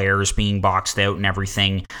young players being boxed out and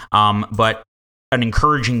everything, but an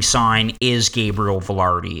encouraging sign is Gabriel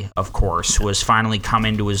Vilardi, of course, who has finally come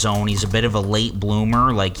into his own. He's a bit of a late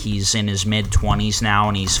bloomer, like he's in his mid-20s now,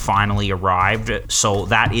 and he's finally arrived. So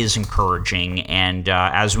that is encouraging. And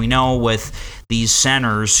as we know with these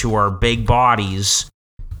centers who are big bodies,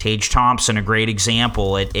 Tage Thompson, a great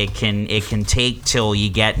example. It can take till you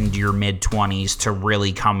get into your mid-20s to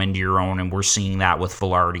really come into your own, and we're seeing that with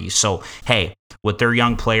Vilardi. So, hey, with their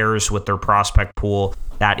young players, with their prospect pool,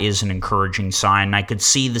 that is an encouraging sign. And I could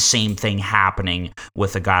see the same thing happening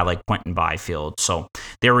with a guy like Quentin Byfield. So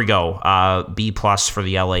there we go. B+ for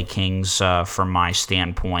the LA Kings from my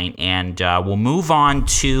standpoint. And we'll move on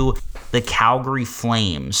to the Calgary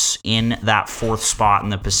Flames in that fourth spot in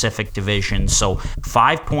the Pacific Division. So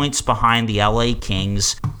 5 points behind the LA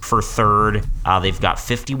Kings for third. They've got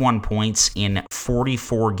 51 points in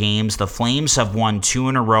 44 games. The Flames have won 2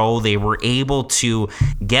 in a row. They were able to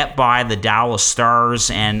get by the Dallas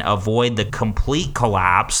Stars and avoid the complete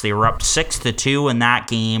collapse. They were up 6-2 in that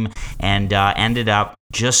game and ended up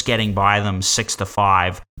just getting by them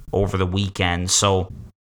 6-5 over the weekend. So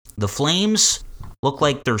the Flames look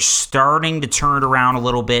like they're starting to turn it around a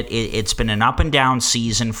little bit. It's been an up and down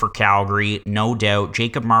season for Calgary, no doubt.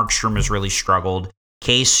 Jacob Markstrom has really struggled.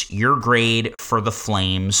 Case, your grade for the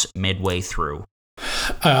Flames midway through.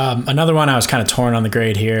 Another one I was kind of torn on the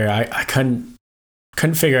grade here. I couldn't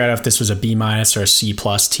figure out if this was a B- or a C+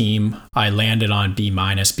 team. I landed on B-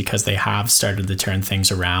 because they have started to turn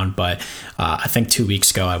things around, but I think 2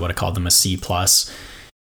 weeks ago I would have called them a C+.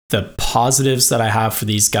 The positives that I have for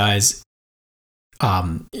these guys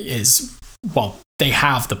is, well, they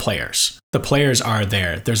have the players. The players are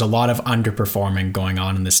there. There's a lot of underperforming going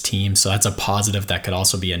on in this team, so that's a positive that could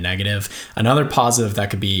also be a negative. Another positive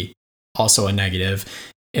that could be also a negative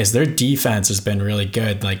is their defense has been really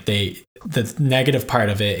good. Like the negative part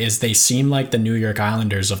of it is they seem like the New York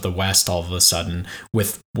Islanders of the West all of a sudden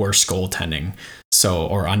with worse goaltending,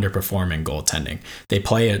 or underperforming goaltending. They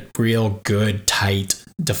play a real good, tight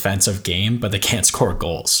defensive game, but they can't score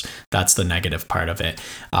goals. That's the negative part of it.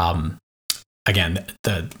 Again,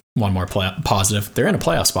 the one more positive, they're in a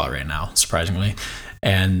playoff spot right now, surprisingly.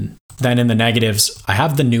 And then in the negatives, I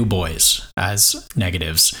have the new boys as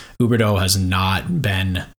negatives. Huberdeau has not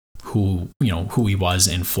been who he was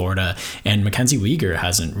in Florida, and Mackenzie Weegar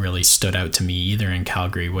hasn't really stood out to me either in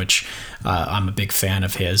Calgary, which I'm a big fan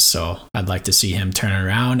of his, so I'd like to see him turn it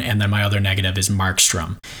around. And then my other negative is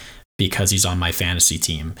Markstrom, because he's on my fantasy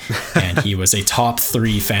team, and he was a top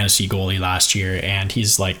 3 fantasy goalie last year, and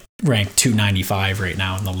he's like ranked 295 right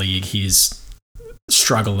now in the league. He's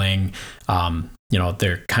struggling.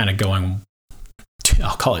 They're kind of going,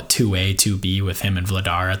 I'll call it 2A, 2B with him and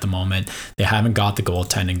Vladar at the moment. They haven't got the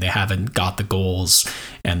goaltending. They haven't got the goals.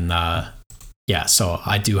 And yeah, so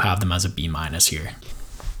I do have them as a B- here.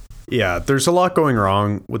 Yeah, there's a lot going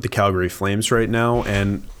wrong with the Calgary Flames right now.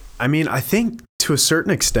 And I mean, I think to a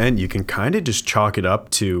certain extent, you can kind of just chalk it up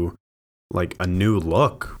to like a new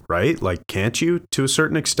look, right? Like, can't you, to a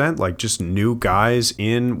certain extent, like just new guys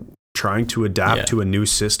in trying to adapt to a new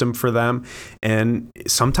system for them. And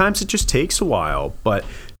sometimes it just takes a while. But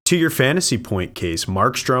to your fantasy point, Case,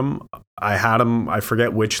 Markstrom, I had him, I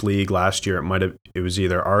forget which league last year. It was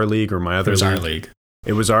either our league or my other league. It was our league.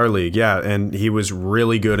 It was our league, yeah. And he was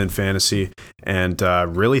really good in fantasy and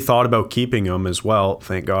really thought about keeping him as well.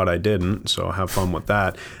 Thank God I didn't, so have fun with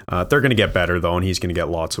that. They're going to get better, though, and he's going to get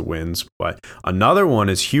lots of wins. But another one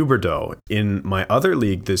is Huberdeau. In my other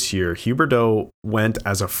league this year, Huberdeau went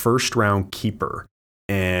as a first-round keeper.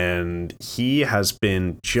 And he has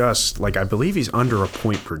been just, like, I believe he's under a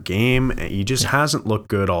point per game. And he just hasn't looked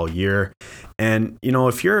good all year. And, you know,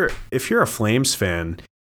 if you're a Flames fan,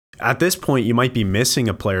 at this point, you might be missing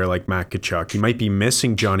a player like Matt Tkachuk. You might be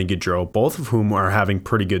missing Johnny Gaudreau, both of whom are having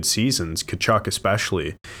pretty good seasons, Tkachuk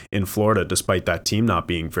especially in Florida, despite that team not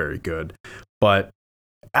being very good. But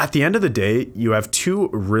at the end of the day, you have two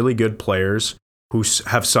really good players who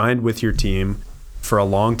have signed with your team for a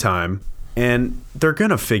long time, and they're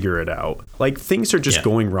going to figure it out. Like, things are just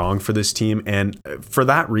going wrong for this team, and for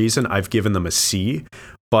that reason, I've given them a C.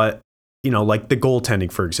 But you know, like the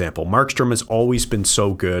goaltending, for example, Markstrom has always been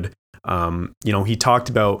so good. You know, he talked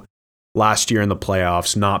about last year in the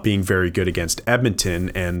playoffs not being very good against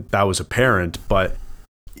Edmonton, and that was apparent. But,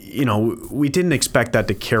 you know, we didn't expect that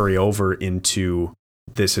to carry over into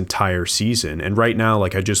this entire season. And right now,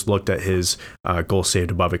 like, I just looked at his goal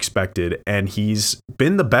saved above expected, and he's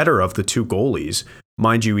been the better of the two goalies.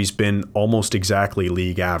 Mind you, he's been almost exactly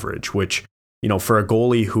league average, which, you know, for a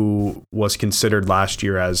goalie who was considered last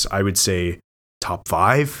year as, I would say, top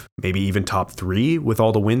 5, maybe even top 3 with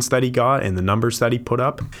all the wins that he got and the numbers that he put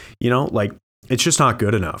up, you know, like, it's just not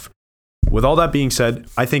good enough. With all that being said,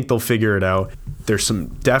 I think they'll figure it out. There's some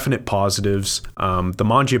definite positives. The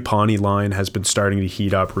Mangiapane line has been starting to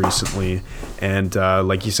heat up recently. And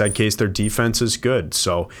like you said, Case, their defense is good.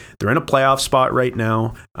 So they're in a playoff spot right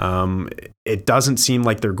now. It doesn't seem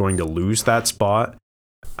like they're going to lose that spot.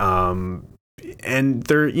 And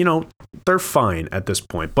they're fine at this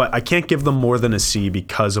point, but I can't give them more than a C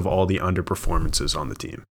because of all the underperformances on the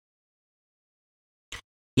team.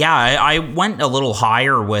 Yeah, I went a little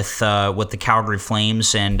higher with the Calgary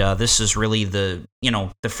Flames, and this is really the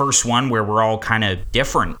first one where we're all kind of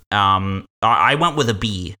different. I went with a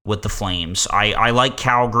B with the Flames. I like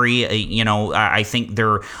Calgary. I think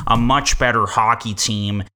they're a much better hockey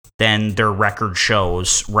team than their record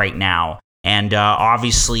shows right now, and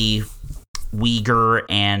obviously Weegar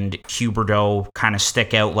and Huberdeau kind of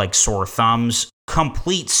stick out like sore thumbs.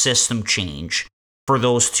 Complete system change for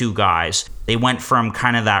those two guys. They went from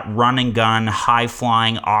kind of that run and gun, high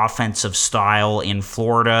flying offensive style in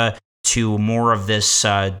Florida to more of this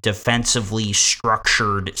defensively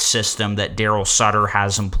structured system that Daryl Sutter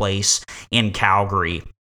has in place in Calgary.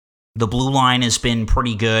 The blue line has been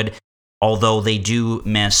pretty good, although they do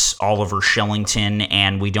miss Oliver Shillington,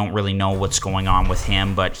 and we don't really know what's going on with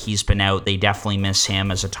him, but he's been out. They definitely miss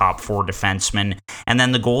him as a top 4 defenseman. And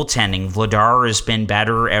then the goaltending, Vladar has been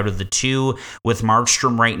better out of the two. With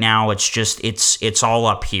Markstrom right now, it's all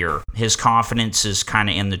up here. His confidence is kind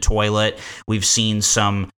of in the toilet. We've seen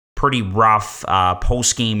some pretty rough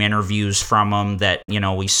post-game interviews from him that,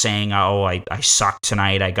 he's saying, I suck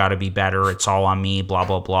tonight, I got to be better, it's all on me, blah,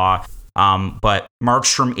 blah, blah. But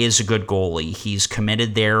Markstrom is a good goalie. He's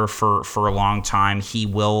committed there for a long time. He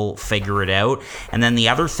will figure it out. And then the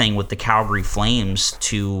other thing with the Calgary Flames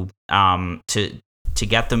to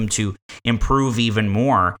get them to improve even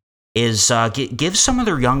more is give some of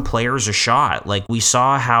their young players a shot. Like we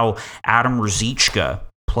saw how Adam Ruzicka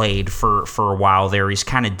played for a while there. He's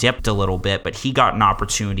kind of dipped a little bit, but he got an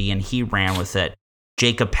opportunity and he ran with it.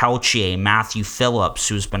 Jacob Pelletier, Matthew Phillips,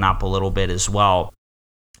 who's been up a little bit as well.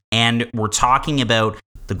 And we're talking about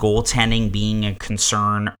the goaltending being a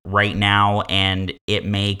concern right now, and it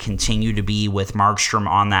may continue to be with Markstrom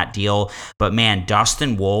on that deal. But man,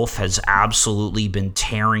 Dustin Wolf has absolutely been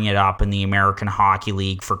tearing it up in the American Hockey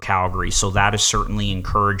League for Calgary, so that is certainly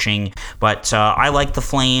encouraging. But I like the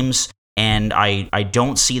Flames, and I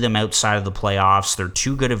don't see them outside of the playoffs. They're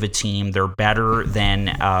too good of a team. They're better than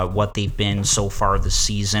what they've been so far this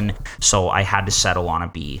season, so I had to settle on a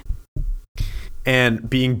B. And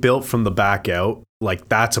being built from the back out, like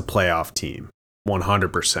that's a playoff team,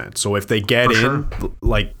 100%. So if they get in,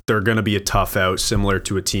 like they're going to be a tough out, similar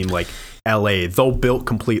to a team like LA. Though built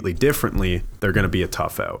completely differently, they're going to be a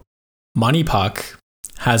tough out. Money Puck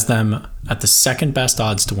has them at the second best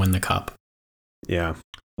odds to win the cup. Yeah.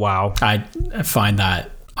 Wow. I find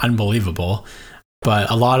that unbelievable.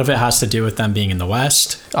 But a lot of it has to do with them being in the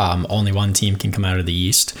West. Only one team can come out of the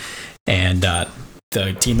East. And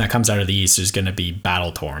the team that comes out of the East is going to be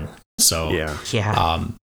battle torn. So yeah.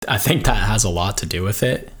 I think that has a lot to do with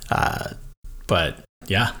it. But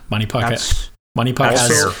yeah, Money Puck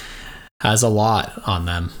has a lot on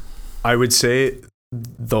them. I would say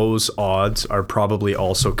those odds are probably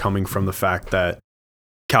also coming from the fact that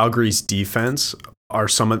Calgary's defense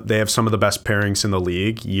they have some of the best pairings in the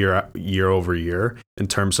league year over year in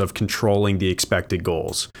terms of controlling the expected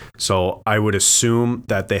goals. So I would assume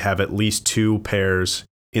that they have at least 2 pairs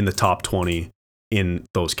in the top 20 in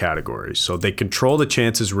those categories. So they control the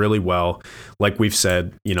chances really well. Like we've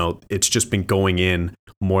said, it's just been going in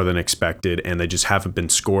more than expected, and they just haven't been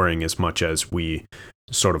scoring as much as we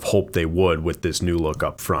sort of hoped they would with this new look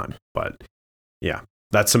up front. But yeah,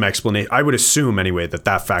 that's some explanation. I would assume anyway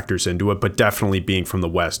that factors into it, but definitely being from the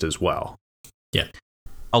West as well. Yeah.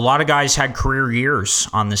 A lot of guys had career years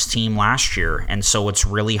on this team last year, and so it's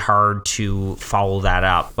really hard to follow that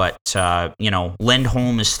up. But,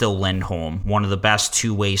 Lindholm is still Lindholm, one of the best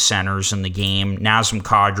two-way centers in the game. Nazem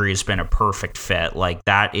Kadri has been a perfect fit. Like,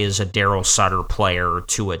 that is a Daryl Sutter player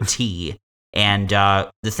to a T. And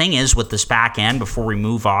the thing is, with this back end, before we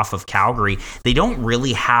move off of Calgary, they don't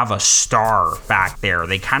really have a star back there.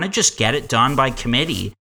 They kind of just get it done by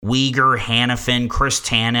committee. Weegar, Hanifin, Chris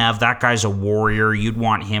Tanev, that guy's a warrior. You'd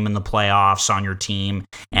want him in the playoffs on your team,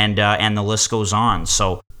 and the list goes on.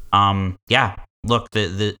 So, look,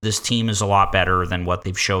 this team is a lot better than what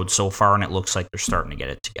they've showed so far, and it looks like they're starting to get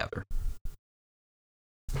it together.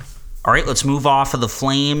 All right, let's move off of the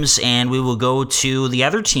Flames, and we will go to the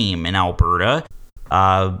other team in Alberta.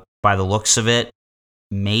 By the looks of it,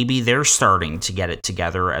 maybe they're starting to get it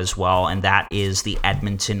together as well, and that is the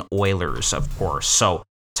Edmonton Oilers, of course. So,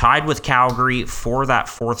 tied with Calgary for that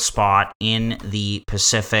 4th spot in the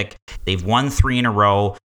Pacific. They've won 3 in a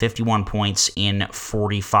row, 51 points in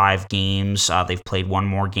 45 games. They've played one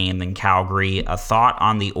more game than Calgary. A thought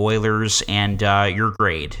on the Oilers and your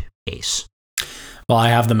grade, Case? Well, I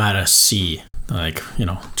have them at a C,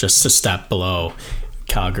 just a step below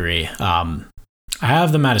Calgary. I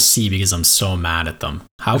have them at a C because I'm so mad at them.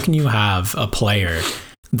 How can you have a player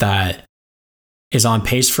that is on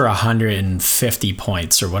pace for 150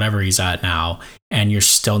 points or whatever he's at now, and you're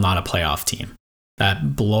still not a playoff team?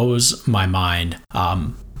 That blows my mind.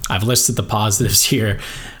 I've listed the positives here.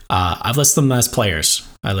 I've listed them as players.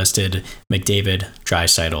 I listed McDavid,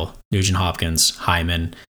 Draisaitl, Nugent-Hopkins,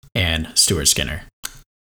 Hyman, and Stuart Skinner.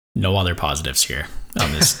 No other positives here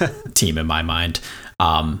on this team in my mind.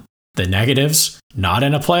 The negatives, not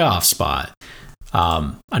in a playoff spot.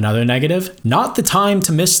 Another negative, not the time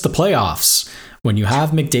to miss the playoffs. When you have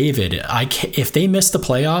McDavid, if they miss the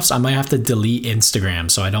playoffs, I might have to delete Instagram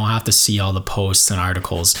so I don't have to see all the posts and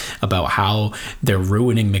articles about how they're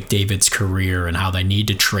ruining McDavid's career and how they need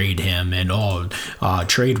to trade him and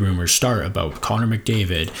trade rumors start about Connor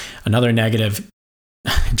McDavid. Another negative,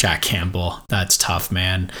 Jack Campbell. That's tough,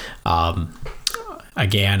 man.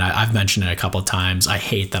 Again, I've mentioned it a couple of times. I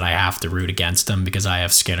hate that I have to root against them because I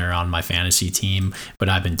have Skinner on my fantasy team, but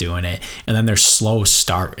I've been doing it. And then their slow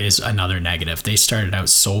start is another negative. They started out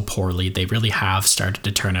so poorly. They really have started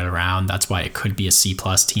to turn it around. That's why it could be a C+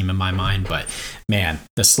 team in my mind. But man,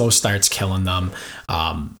 the slow start's killing them.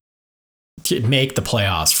 Make the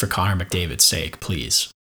playoffs for Connor McDavid's sake, please.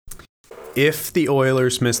 If the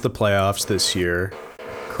Oilers miss the playoffs this year,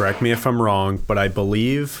 correct me if I'm wrong, but I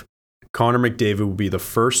believe Connor McDavid will be the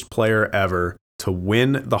first player ever to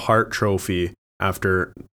win the Hart Trophy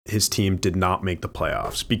after his team did not make the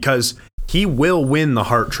playoffs, because he will win the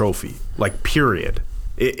Hart Trophy, period.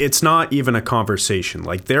 It's not even a conversation.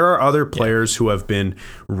 There are other players who have been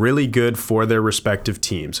really good for their respective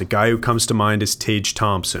teams. A guy who comes to mind is Tage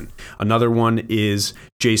Thompson. Another one is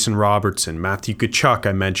Jason Robertson, Matthew Tkachuk,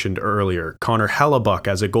 I mentioned earlier, Connor Hellebuck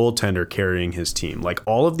as a goaltender carrying his team.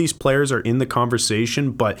 All of these players are in the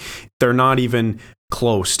conversation, but they're not even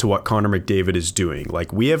close to what Connor McDavid is doing.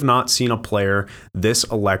 We have not seen a player this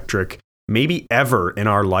electric, maybe ever in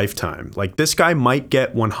our lifetime. This guy might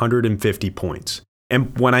get 150 points.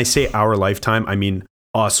 And when I say our lifetime, I mean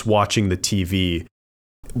us watching the TV,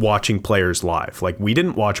 watching players live. We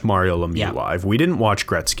didn't watch Mario Lemieux live. We didn't watch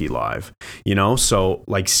Gretzky live, So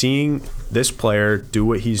seeing this player do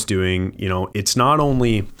what he's doing, it's not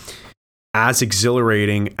only as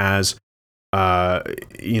exhilarating as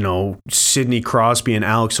Sidney Crosby and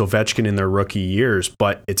Alex Ovechkin in their rookie years,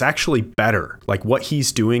 but it's actually better. Like, what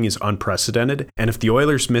he's doing is unprecedented. And if the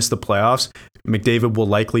Oilers miss the playoffs, McDavid will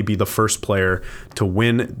likely be the first player to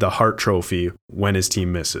win the Hart Trophy when his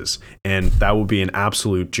team misses. And that would be an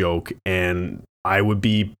absolute joke. And I would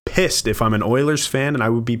be pissed if I'm an Oilers fan, and I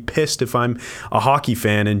would be pissed if I'm a hockey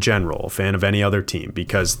fan in general, a fan of any other team,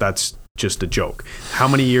 because that's just a joke. How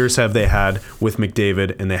many years have they had with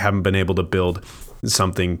McDavid and they haven't been able to build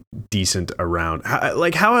something decent around?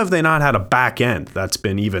 How have they not had a back end that's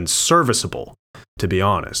been even serviceable, to be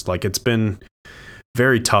honest? Like, it's been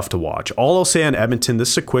very tough to watch. All I'll say on Edmonton, this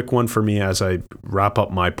is a quick one for me as I wrap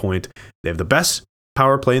up my point. They have the best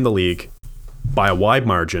power play in the league by a wide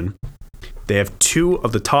margin. They have 2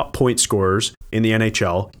 of the top point scorers in the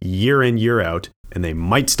NHL year in, year out, and they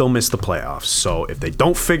might still miss the playoffs. So if they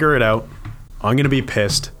don't figure it out, I'm going to be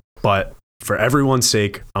pissed. But for everyone's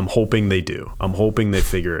sake, I'm hoping they do. I'm hoping they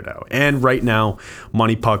figure it out. And right now,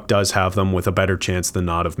 Money Puck does have them with a better chance than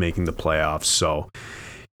not of making the playoffs. So,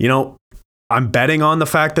 I'm betting on the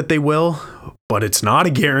fact that they will, but it's not a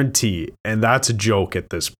guarantee. And that's a joke at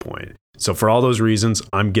this point. So for all those reasons,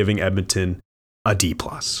 I'm giving Edmonton a D+.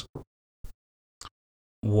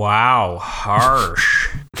 Wow,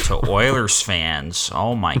 harsh to Oilers fans.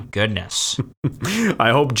 Oh my goodness.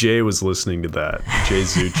 I hope Jay was listening to that. Jay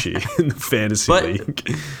Zucci in the fantasy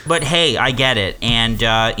league. But hey, I get it. And,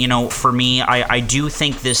 for me, I do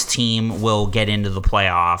think this team will get into the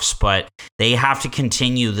playoffs, but they have to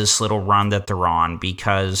continue this little run that they're on,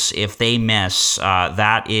 because if they miss,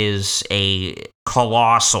 that is a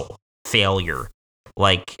colossal failure.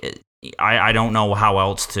 Like, I don't know how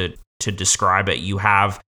else to describe it. You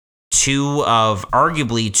have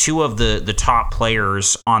arguably two of the top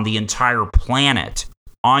players on the entire planet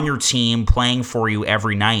on your team playing for you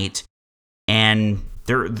every night, and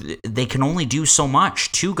they can only do so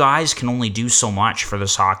much. 2 guys can only do so much for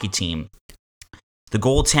this hockey team. The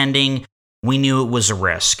goaltending, we knew it was a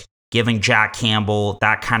risk, giving Jack Campbell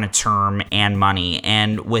that kind of term and money.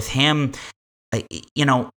 And with him,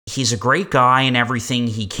 he's a great guy and everything.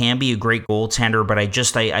 He can be a great goaltender, but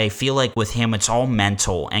I feel like with him, it's all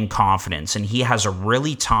mental and confidence. And he has a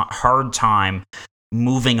really hard time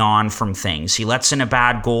moving on from things. He lets in a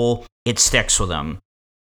bad goal, it sticks with him.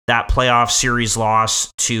 That playoff series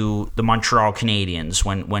loss to the Montreal Canadiens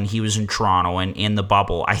when he was in Toronto and in the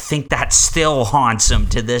bubble, I think that still haunts him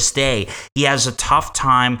to this day. He has a tough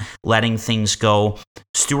time letting things go.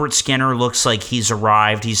 Stuart Skinner looks like he's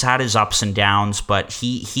arrived. He's had his ups and downs, but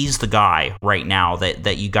he's the guy right now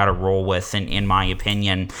that you got to roll with, in my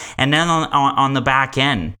opinion. And then on the back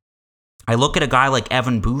end, I look at a guy like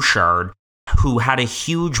Evan Bouchard, who had a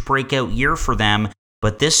huge breakout year for them.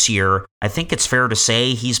 But this year, I think it's fair to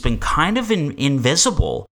say he's been kind of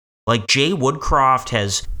invisible. Like, Jay Woodcroft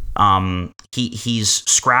has, he's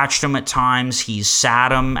scratched him at times. He's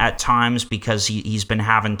sat him at times because he's been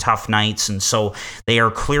having tough nights. And so they are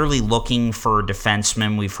clearly looking for a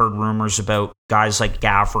defenseman. We've heard rumors about guys like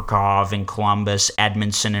Gavrikov in Columbus,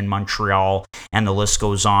 Edmondson in Montreal, and the list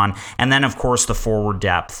goes on. And then, of course, the forward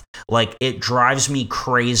depth. Like, it drives me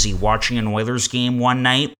crazy watching an Oilers game one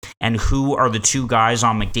night, and who are the 2 guys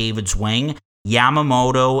on McDavid's wing?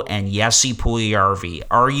 Yamamoto and Jesse Puljujarvi.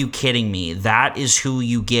 Are you kidding me? That is who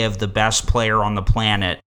you give the best player on the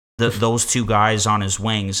planet, those 2 guys on his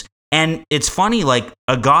wings. And it's funny, like,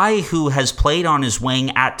 a guy who has played on his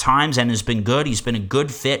wing at times and has been good, he's been a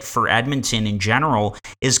good fit for Edmonton in general,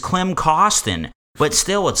 is Klim Kostin. But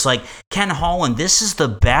still, it's like, Ken Holland, this is the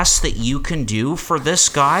best that you can do for this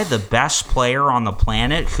guy, the best player on the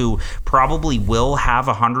planet, who probably will have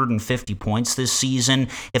 150 points this season.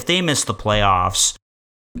 If they miss the playoffs,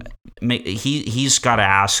 he's got to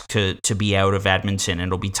ask to be out of Edmonton.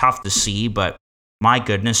 It'll be tough to see, but my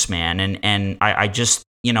goodness, man. And I just,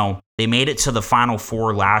 they made it to the Final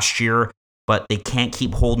Four last year, but they can't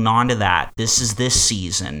keep holding on to that. This is this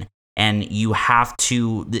season, and you have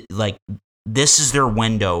to, this is their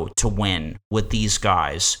window to win with these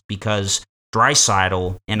guys, because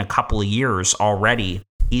Draisaitl, in a couple of years already,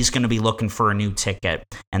 he's going to be looking for a new ticket,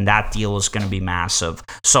 and that deal is going to be massive.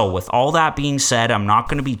 So with all that being said, I'm not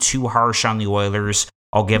going to be too harsh on the Oilers.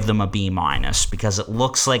 I'll give them a B-, because it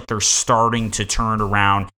looks like they're starting to turn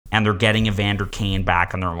around and they're getting Evander Kane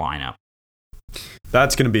back in their lineup.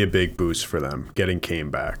 That's going to be a big boost for them, getting Kane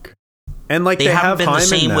back. And like, they haven't been Hyman the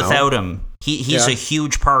same now. Without him. He's a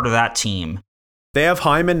huge part of that team. They have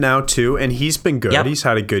Hyman now too, and he's been good. Yep. He's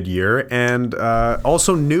had a good year. And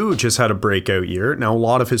also Nuge has had a breakout year. Now, a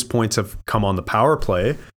lot of his points have come on the power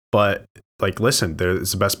play, but like, listen,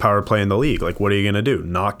 it's the best power play in the league. Like, what are you going to do?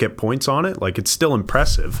 Not get points on it? Like, it's still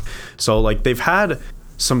impressive. So, like, they've had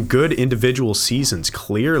some good individual seasons,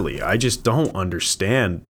 clearly. I just don't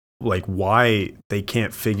understand, like, why they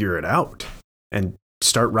can't figure it out and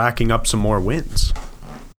start racking up some more wins.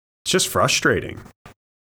 It's just frustrating.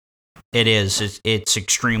 It is. It's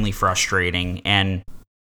extremely frustrating. And,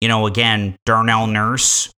 you know, again, Darnell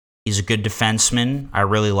Nurse, he's a good defenseman. I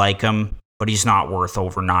really like him, but he's not worth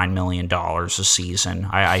over $9 million a season.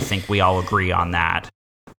 I think we all agree on that.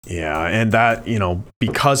 Yeah, and that, you know,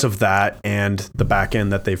 because of that and the back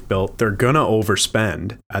end that they've built, they're going to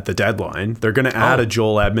overspend at the deadline. They're going to add a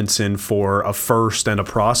Joel Edmondson for a first and a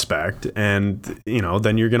prospect. And, you know,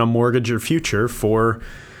 then you're going to mortgage your future for...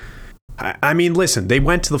 I mean, listen, they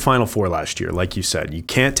went to the Final Four last year, like you said. You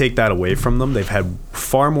can't take that away from them. They've had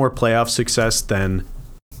far more playoff success than,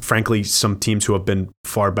 frankly, some teams who have been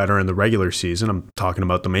far better in the regular season. I'm talking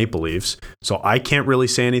about the Maple Leafs. So I can't really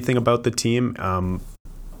say anything about the team.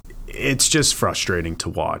 It's just frustrating to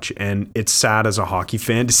watch. And it's sad as a hockey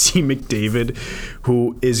fan to see McDavid,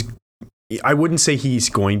 who is, I wouldn't say he's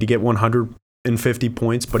going to get 150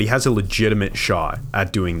 points, but he has a legitimate shot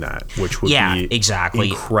at doing that, which would be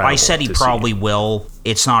exactly incredible. I said he probably will.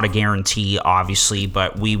 It's not a guarantee, obviously,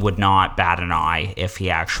 but we would not bat an eye if he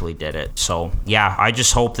actually did it. So, yeah, I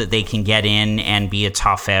just hope that they can get in and be a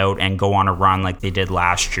tough out and go on a run like they did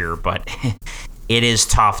last year. But it is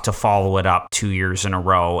tough to follow it up 2 years in a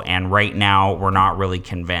row. And right now, we're not really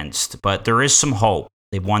convinced. But there is some hope.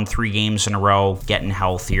 They've won 3 games in a row, getting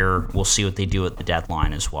healthier. We'll see what they do at the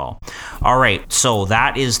deadline as well. All right, so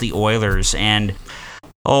that is the Oilers. And,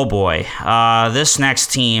 oh boy, this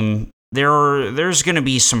next team, there's going to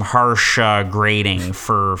be some harsh grading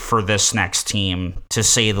for this next team, to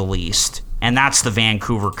say the least. And that's the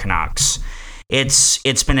Vancouver Canucks.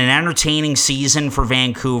 It's been an entertaining season for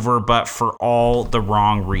Vancouver, but for all the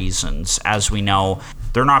wrong reasons. As we know,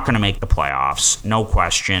 they're not going to make the playoffs, no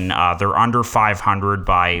question. They're under 500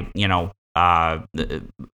 by, you know, by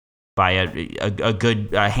a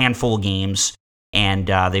good handful of games, and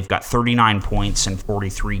they've got 39 points in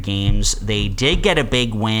 43 games. They did get a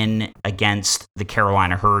big win against the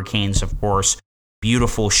Carolina Hurricanes, of course.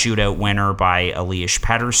 Beautiful shootout winner by Elias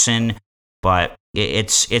Pettersson, but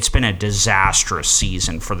it's been a disastrous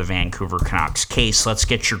season for the Vancouver Canucks. Case, let's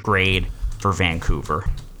get your grade for Vancouver.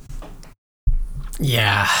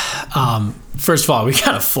 Yeah. First of all, we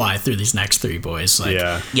gotta fly through these next 3, boys. Like,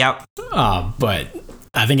 yeah. Yep. But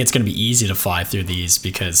I think it's gonna be easy to fly through these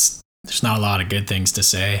because there's not a lot of good things to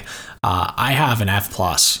say. I have an F+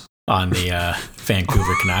 on the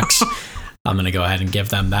Vancouver Canucks. I'm gonna go ahead and give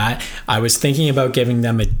them that. I was thinking about giving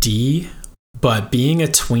them a D, but being a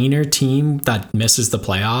tweener team that misses the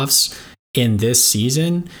playoffs in this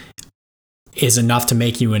season is enough to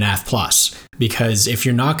make you an F+, because if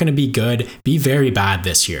you're not going to be good, be very bad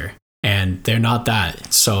this year, and they're not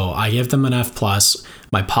that. So I give them an F+.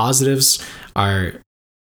 My positives are,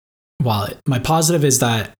 my positive is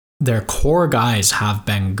that their core guys have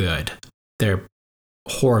been good. They're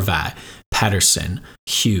Horvat, Pettersson,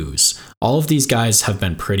 Hughes. All of these guys have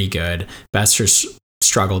been pretty good. Besser's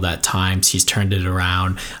struggled at times. He's turned it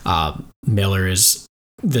around. Miller is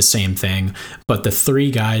the same thing. But the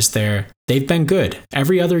 3 guys there, they've been good.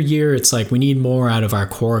 Every other year, it's like we need more out of our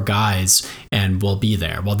core guys and we'll be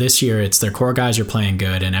there. Well, this year, it's their core guys are playing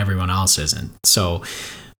good and everyone else isn't. So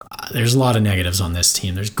there's a lot of negatives on this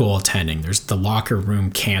team. There's goaltending. There's the locker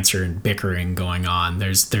room cancer and bickering going on.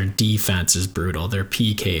 There's their defense is brutal. Their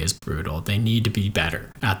PK is brutal. They need to be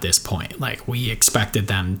better at this point. Like, we expected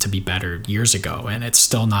them to be better years ago, and it's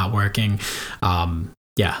still not working.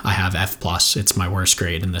 Yeah, I have F+. It's my worst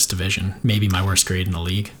grade in this division. Maybe my worst grade in the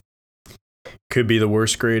league. Could be the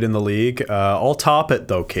worst grade in the league. I'll top it,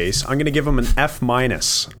 though, Case. I'm going to give them an F-.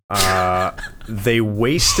 They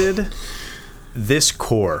wasted this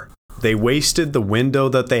core. They wasted the window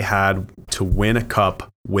that they had to win a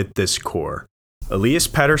cup with this core. Elias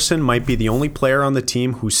Pettersson might be the only player on the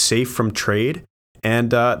team who's safe from trade,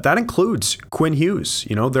 and that includes Quinn Hughes.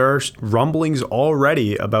 You know, there are rumblings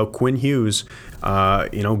already about Quinn Hughes,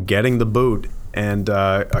 getting the boot and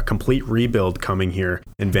a complete rebuild coming here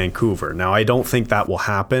in Vancouver. Now, I don't think that will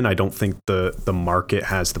happen. I don't think the market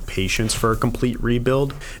has the patience for a complete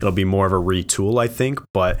rebuild. It'll be more of a retool, I think,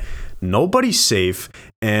 but nobody's safe,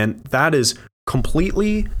 and that is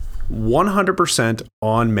completely 100%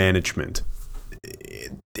 on management.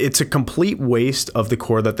 It's a complete waste of the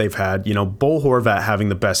core that they've had. You know, Bo Horvat having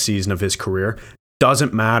the best season of his career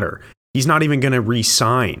doesn't matter. He's not even going to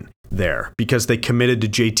re-sign there because they committed to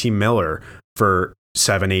JT Miller for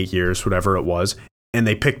 7-8 years, whatever it was, and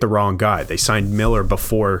they picked the wrong guy. They signed Miller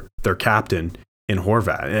before their captain in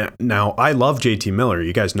Horvat. Now, I love JT Miller.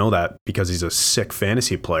 You guys know that because he's a sick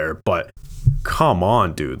fantasy player, but come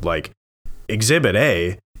on, dude. Like, Exhibit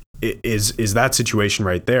A is that situation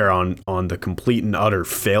right there on the complete and utter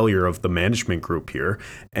failure of the management group here.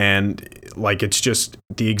 And like, it's just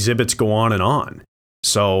the exhibits go on and on.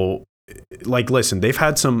 So like, listen, they've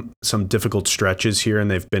had some difficult stretches here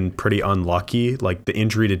and they've been pretty unlucky. Like the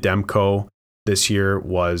injury to Demko this year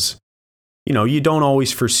was, you don't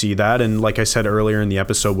always foresee that. And like I said earlier in the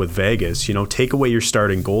episode with Vegas, take away your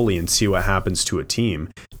starting goalie and see what happens to a team.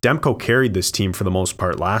 Demko carried this team for the most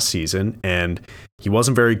part last season, and he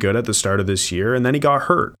wasn't very good at the start of this year, and then he got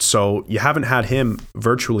hurt. So you haven't had him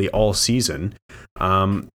virtually all season.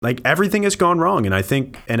 Like everything has gone wrong, and I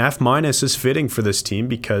think an F- is fitting for this team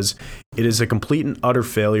because it is a complete and utter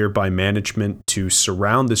failure by management to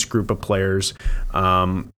surround this group of players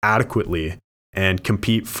adequately and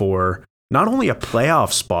compete for not only a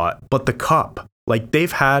playoff spot, but the cup. Like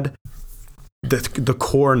they've had the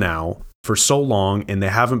core now for so long, and they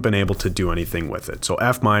haven't been able to do anything with it. So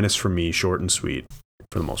F- for me, short and sweet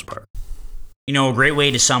for the most part. A great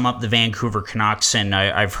way to sum up the Vancouver Canucks, and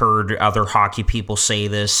I've heard other hockey people say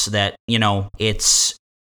this, that, it's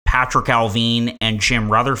Patrick Allvin and Jim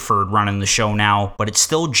Rutherford running the show now, but it's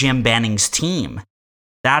still Jim Benning's team.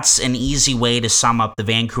 That's an easy way to sum up the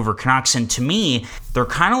Vancouver Canucks. And to me, they're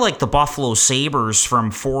kind of like the Buffalo Sabres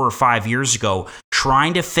from 4 or 5 years ago,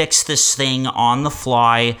 trying to fix this thing on the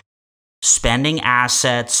fly, spending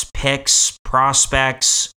assets, picks,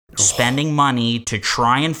 prospects, spending money to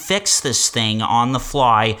try and fix this thing on the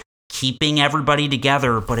fly, keeping everybody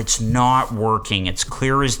together, but it's not working. It's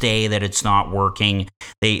clear as day that it's not working.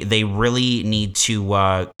 They really need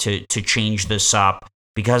to change this up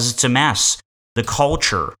because it's a mess. The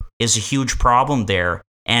culture is a huge problem there.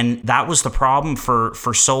 And that was the problem for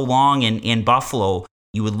so long in Buffalo.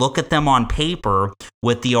 You would look at them on paper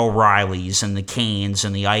with the O'Reillys and the Canes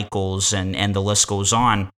and the Eichels and the list goes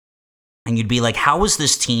on. And you'd be like, how is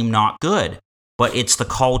this team not good? But it's the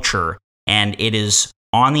culture. And it is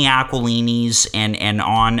on the Aquilinis and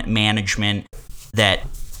on management that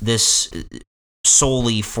this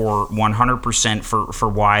solely for 100% for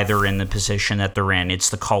why they're in the position that they're in.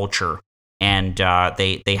 It's the culture. And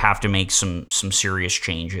they have to make some serious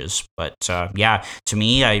changes. But to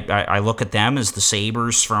me, I look at them as the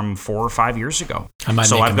Sabres from 4 or 5 years ago. I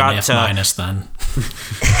might make them an F- then.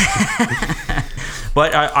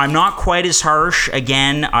 But I'm not quite as harsh.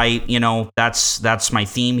 Again, that's my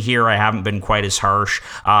theme here. I haven't been quite as harsh.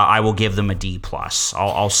 I will give them a D+.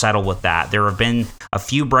 I'll settle with that. There have been a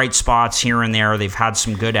few bright spots here and there. They've had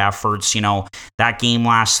some good efforts. That game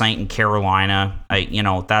last night in Carolina,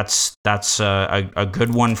 that's a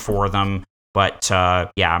good one for them. But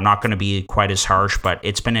I'm not going to be quite as harsh. But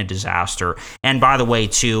it's been a disaster. And by the way,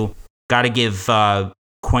 too, got to give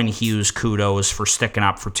Quinn Hughes kudos for sticking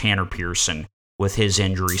up for Tanner Pearson with his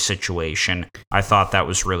injury situation. I thought that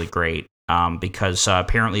was really great because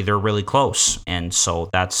apparently they're really close. And so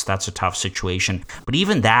that's a tough situation. But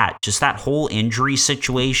even that whole injury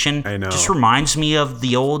situation just reminds me of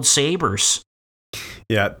the old Sabres.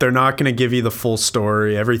 Yeah, they're not going to give you the full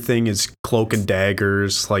story. Everything is cloak and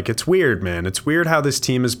daggers. Like, it's weird, man. It's weird how this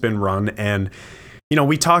team has been run. And,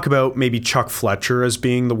 we talk about maybe Chuck Fletcher as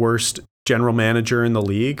being the worst general manager in the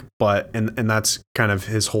league, but and that's kind of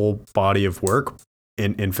his whole body of work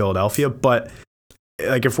in Philadelphia. But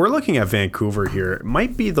like, if we're looking at Vancouver here, it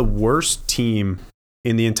might be the worst team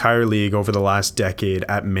in the entire league over the last decade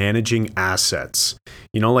at managing assets.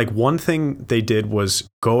 Like, one thing they did was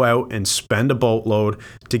go out and spend a boatload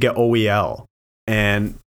to get OEL,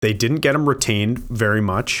 and they didn't get him retained very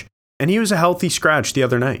much. And he was a healthy scratch the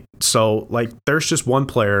other night. So, like, there's just one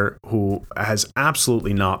player who has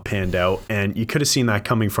absolutely not panned out. And you could have seen that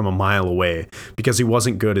coming from a mile away because he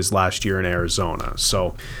wasn't good his last year in Arizona.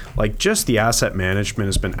 So, like, just the asset management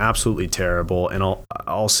has been absolutely terrible. And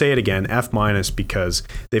I'll say it again, F- because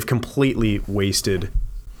they've completely wasted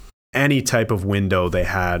any type of window they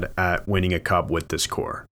had at winning a cup with this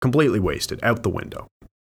core. Completely wasted, out the window.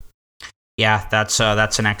 Yeah, that's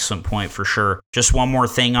an excellent point for sure. Just one more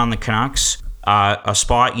thing on the Canucks. A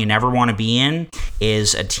spot you never want to be in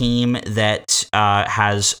is a team that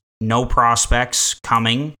has no prospects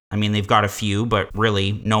coming. I mean, they've got a few, but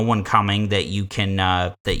really no one coming that you can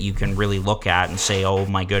really look at and say, oh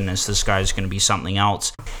my goodness, this guy's going to be something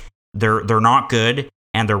else. They're not good,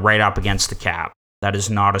 and they're right up against the cap. That is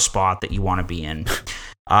not a spot that you want to be in.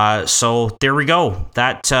 So there we go.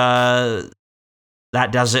 That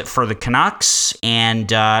that does it for the Canucks. And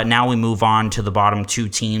now we move on to the bottom two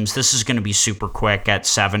teams. This is going to be super quick at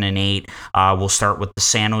 7 and 8. We'll start with the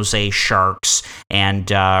San Jose Sharks. And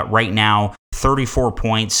right now, 34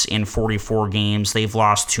 points in 44 games. They've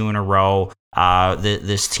lost 2 in a row.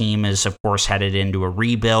 This team is, of course, headed into a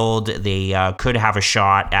rebuild. They could have a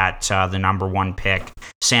shot at the number 1 pick.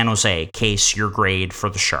 San Jose, Case, your grade for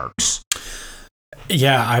the Sharks.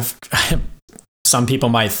 Yeah, some people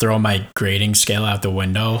might throw my grading scale out the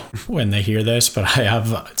window when they hear this, but I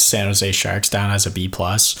have San Jose Sharks down as a B+.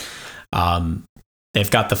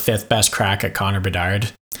 They've got the 5th best crack at Connor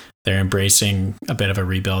Bedard. They're embracing a bit of a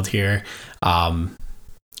rebuild here.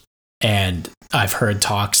 And I've heard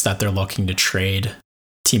talks that they're looking to trade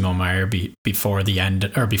Timo Meier before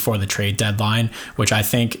the trade deadline, which I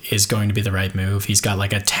think is going to be the right move. He's got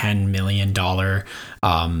like a $10 million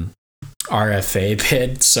RFA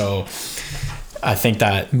bid. So I think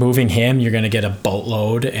that moving him, you're going to get a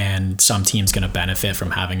boatload, and some team's going to benefit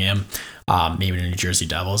from having him. Maybe the New Jersey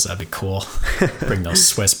Devils, that'd be cool. Bring those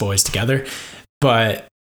Swiss boys together. But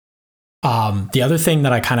the other thing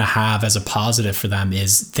that I kind of have as a positive for them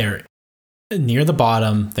is they're near the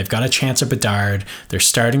bottom. They've got a chance at Bedard. They're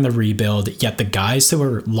starting the rebuild, yet the guys that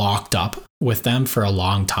were locked up with them for a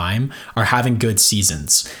long time are having good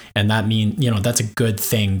seasons. And that that's a good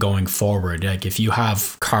thing going forward. Like if you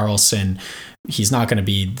have Karlsson, he's not going to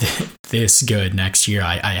be this good next year.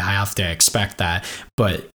 I have to expect that.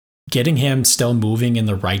 But getting him still moving in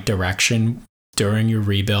the right direction during your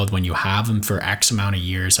rebuild, when you have him for X amount of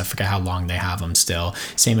years, I forget how long they have him still.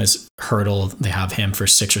 Same as Hertl, they have him for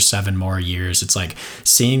 6 or 7 more years. It's like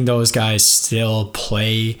seeing those guys still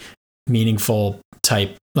play meaningful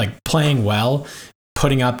type, like playing well,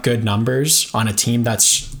 putting up good numbers on a team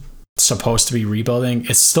that's supposed to be rebuilding.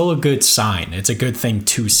 It's still a good sign. It's a good thing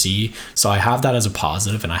to see. So I have that as a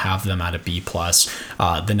positive, and I have them at a B+.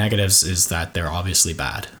 The negatives is that they're obviously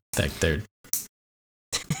bad. Like they're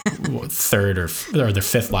third or they're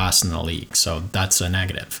 5th last in the league, so that's a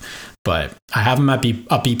negative. But I have them at B+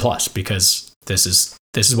 because this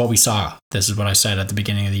is what we saw. This is what I said at the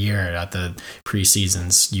beginning of the year, at the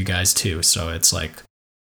preseasons, you guys too. So it's like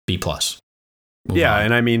B+. Yeah,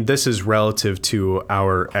 and I mean, this is relative to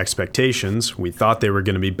our expectations. We thought they were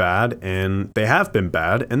going to be bad, and they have been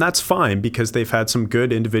bad, and that's fine because they've had some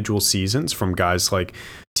good individual seasons from guys like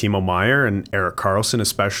Timo Meier and Erik Karlsson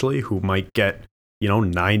especially, who might get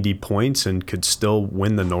 90 points and could still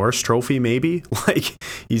win the Norris Trophy maybe. Like,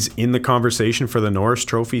 he's in the conversation for the Norris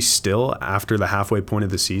Trophy still after the halfway point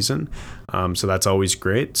of the season. So that's always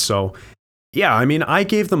great. So, yeah, I mean, I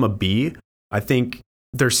gave them a B. I think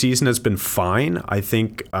their season has been fine. I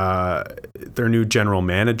think their new general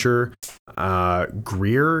manager,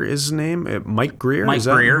 Greer is his name? Mike Greer? Mike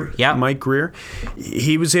Greer, yeah. Mike Greer.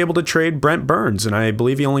 He was able to trade Brent Burns, and I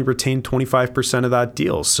believe he only retained 25% of that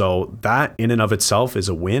deal. So that in and of itself is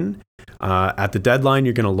a win. At the deadline,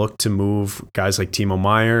 you're going to look to move guys like Timo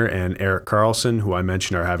Meier and Erik Karlsson, who I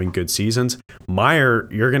mentioned are having good seasons. Meier,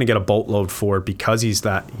 you're going to get a boatload for because he's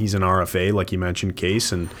an RFA, like you mentioned,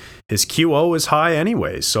 Case, and his QO is high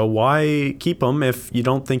anyway. So why keep him if you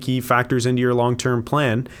don't think he factors into your long-term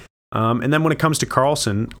plan? And then when it comes to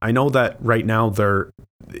Karlsson, I know that right now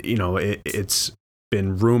it's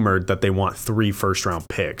been rumored that they want 3 first-round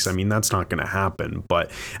picks. I mean, that's not going to happen, but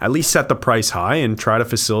at least set the price high and try to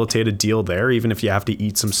facilitate a deal there, even if you have to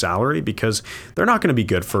eat some salary, because they're not going to be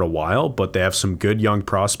good for a while, but they have some good young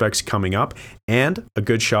prospects coming up and a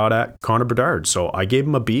good shot at Connor Bedard. So I gave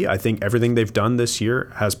them a B. I think everything they've done this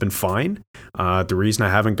year has been fine. The reason I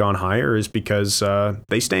haven't gone higher is because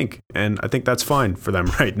they stink, and I think that's fine for them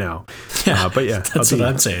right now. Yeah, but yeah, that's what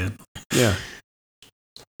I'm saying. Yeah.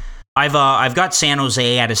 I've got San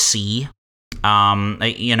Jose at a C. Again,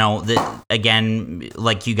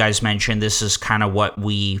 like you guys mentioned, this is kind of what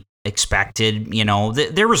we expected.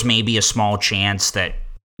 There was maybe a small chance that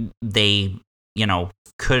they,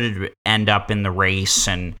 could end up in the race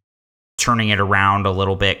and turning it around a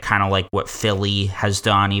little bit, kind of like what Philly has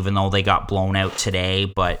done, even though they got blown out today.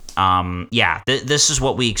 But this is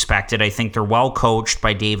what we expected. I think they're well coached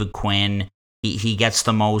by David Quinn. He gets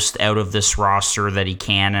the most out of this roster that he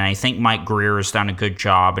can, and I think Mike Greer has done a good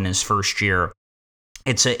job in his first year.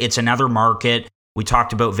 It's another market. We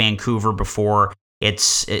talked about Vancouver before.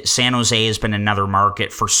 San Jose has been another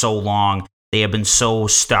market for so long. They have been so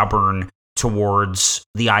stubborn towards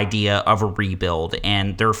the idea of a rebuild,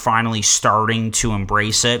 and they're finally starting to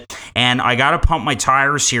embrace it. And I got to pump my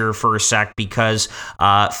tires here for a sec because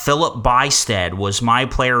Philip Bystedt was my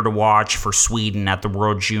player to watch for Sweden at the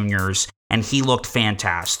World Juniors, and he looked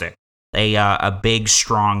fantastic. A big,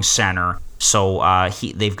 strong center. So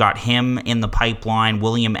they've got him in the pipeline,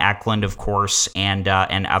 William Eklund, of course, and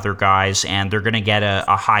other guys, and they're going to get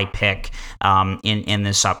a high pick in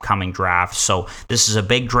this upcoming draft. So this is a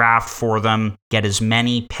big draft for them. Get as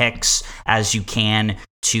many picks as you can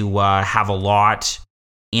to have a lot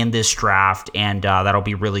in this draft, and that'll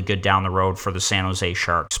be really good down the road for the San Jose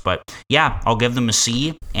Sharks. But yeah, I'll give them a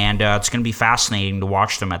C, and it's going to be fascinating to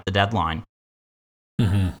watch them at the deadline.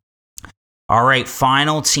 Mm-hmm. All right,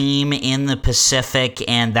 final team in the Pacific,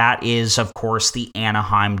 and that is, of course, the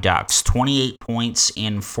Anaheim Ducks. 28 points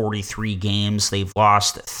in 43 games. They've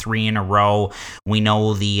lost 3 in a row. We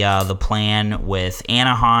know the plan with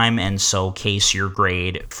Anaheim, and so, Case, your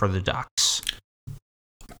grade for the Ducks.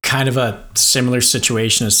 Kind of a similar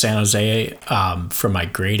situation as San Jose for my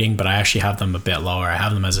grading, but I actually have them a bit lower. I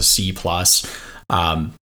have them as a C+.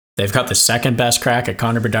 They've got the second best crack at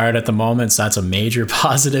Connor Bedard at the moment, so that's a major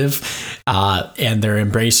positive. And they're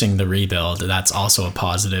embracing the rebuild. That's also a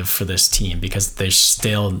positive for this team because they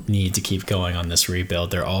still need to keep going on this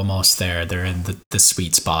rebuild. They're almost there. They're in the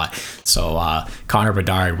sweet spot. So Connor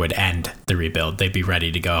Bedard would end the rebuild. They'd be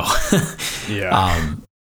ready to go. Yeah.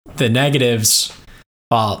 The negatives,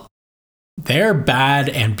 well, they're bad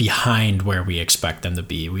and behind where we expect them to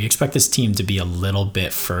be. We expect this team to be a little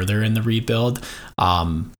bit further in the rebuild.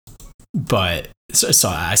 But so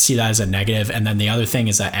I see that as a negative. And then the other thing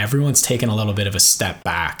is that everyone's taken a little bit of a step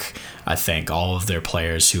back. I think all of their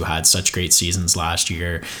players who had such great seasons last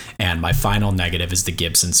year. And my final negative is the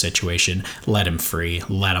Gibson situation. Let him free.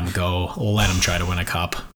 Let him go. Let him try to win a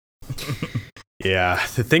cup. Yeah,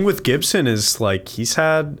 the thing with Gibson is like he's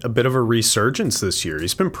had a bit of a resurgence this year.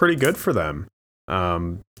 He's been pretty good for them.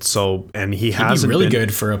 And he hasn't been really been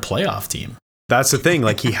good for a playoff team. That's the thing.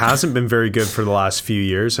 Like he hasn't been very good for the last few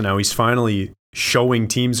years, and now he's finally showing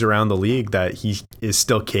teams around the league that he is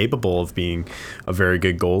still capable of being a very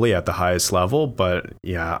good goalie at the highest level. But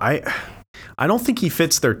yeah, I don't think he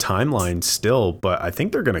fits their timeline still, but I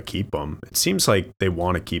think they're going to keep him. It seems like they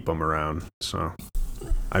want to keep him around. So,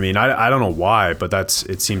 I mean, I don't know why, but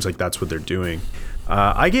it seems like that's what they're doing.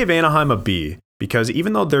 I gave Anaheim a B because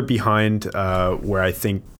even though they're behind where I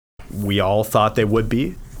think we all thought they would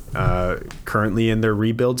be, currently in their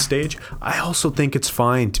rebuild stage, I also think it's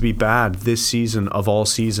fine to be bad this season of all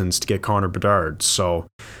seasons to get Connor Bedard. So,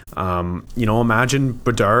 imagine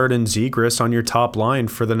Bedard and Zegras on your top line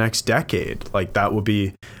for the next decade. Like that would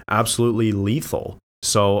be absolutely lethal.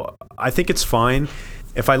 So I think it's fine.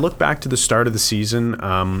 If I look back to the start of the season,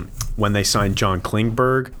 when they signed John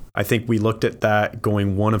Klingberg, I think we looked at that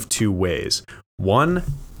going one of two ways. One,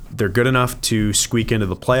 they're good enough to squeak into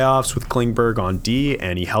the playoffs with Klingberg on D,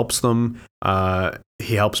 and he helps them.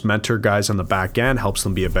 He helps mentor guys on the back end, helps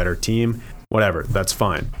them be a better team. Whatever, that's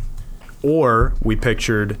fine. Or we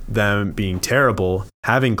pictured them being terrible,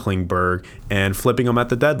 having Klingberg, and flipping them at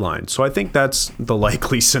the deadline. So I think that's the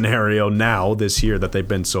likely scenario now this year that they've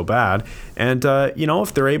been so bad. And,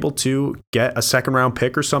 if they're able to get a second-round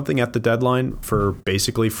pick or something at the deadline for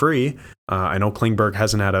basically free, I know Klingberg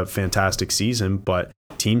hasn't had a fantastic season, but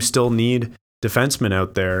teams still need defenseman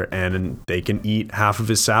out there, and they can eat half of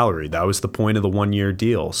his salary. That was the point of the 1-year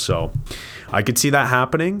deal. So I could see that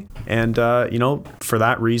happening. And, for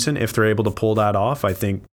that reason, if they're able to pull that off, I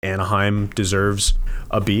think Anaheim deserves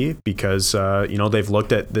a B because, they've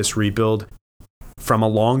looked at this rebuild from a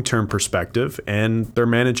long-term perspective and they're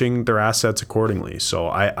managing their assets accordingly. So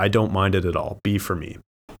I don't mind it at all. B for me.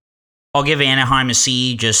 I'll give Anaheim a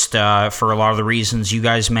C just for a lot of the reasons you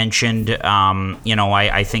guys mentioned.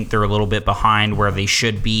 I think they're a little bit behind where they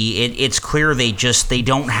should be. It's clear they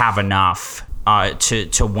don't have enough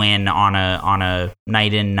to win on a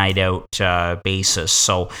night in, night out basis.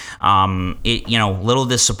 So little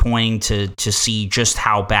disappointing to see just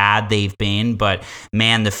how bad they've been, but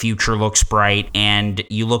man, the future looks bright. And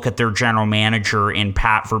you look at their general manager in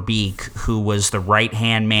Pat Verbeek, who was the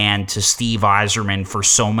right-hand man to Steve Yzerman for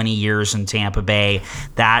so many years in Tampa Bay.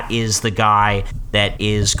 That is the guy that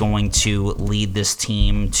is going to lead this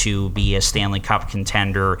team to be a Stanley Cup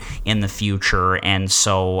contender in the future. And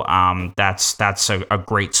so that's a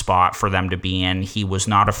great spot for them to be in. He was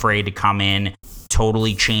not afraid to come in,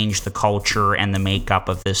 totally change the culture and the makeup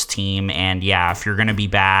of this team. And yeah, if you're going to be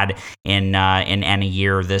bad in any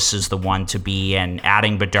year, this is the one to be. And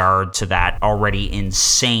adding Bedard to that already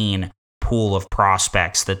insane pool of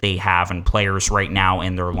prospects that they have and players right now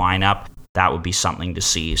in their lineup, that would be something to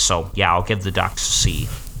see. So yeah, I'll give the Ducks a C.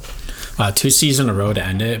 2 seasons in a row to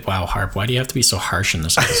end it. Wow, Harp, why do you have to be so harsh in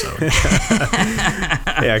this episode?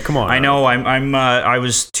 Yeah, come on. I know I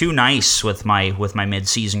was too nice with my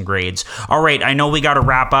mid-season grades. All right, I know we got to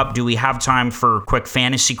wrap up. Do we have time for a quick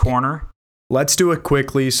fantasy corner? Let's do it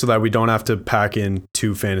quickly so that we don't have to pack in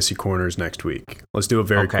 2 fantasy corners next week. Let's do it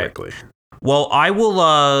very quickly. Well, I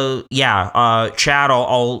will, Chad,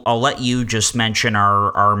 I'll let you just mention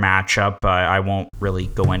our matchup. I won't really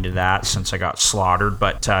go into that since I got slaughtered,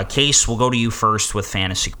 but Case, we'll go to you first with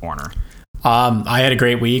Fantasy Corner. I had a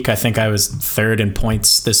great week. I think I was 3rd in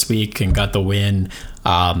points this week and got the win.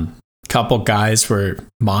 Couple guys were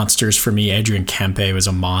monsters for me. Adrian Kempe was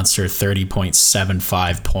a monster,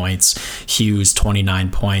 30.75 points. Hughes,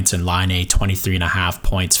 29 points, and Line 23.5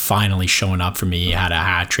 points. Finally showing up for me. He had a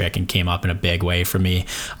hat trick and came up in a big way for me.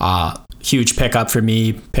 Huge pickup for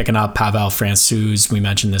me, picking up Pavel Francouz. We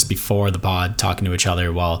mentioned this before the pod, talking to each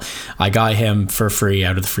other. Well, I got him for free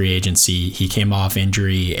out of the free agency. He came off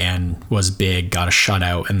injury and was big, got a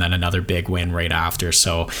shutout, and then another big win right after.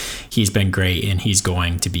 So he's been great, and he's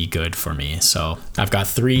going to be good for me. So I've got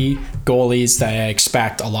 3 goalies that I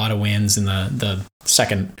expect a lot of wins in the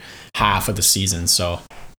second half of the season. So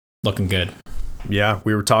looking good. Yeah,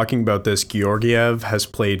 we were talking about this. Georgiev has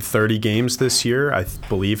played 30 games this year. I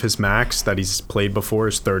believe his max that he's played before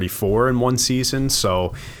is 34 in one season.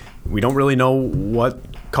 So we don't really know what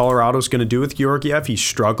Colorado's going to do with Georgiev. He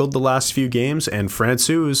struggled the last few games, and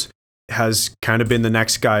Francouz has kind of been the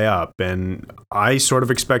next guy up. And I sort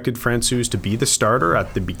of expected Francouz to be the starter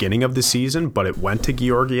at the beginning of the season, but it went to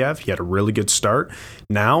Georgiev. He had a really good start.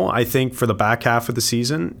 Now, I think for the back half of the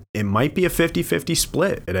season, it might be a 50-50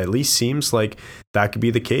 split. It at least seems like that could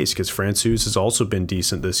be the case because Francouz has also been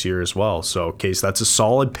decent this year as well. So, Case, that's a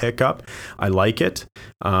solid pickup. I like it.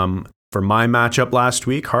 For my matchup last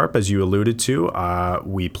week, Harp, as you alluded to,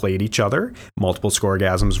 we played each other, multiple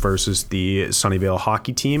scoregasms versus the Sunnyvale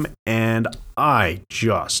hockey team, and I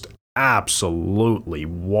just absolutely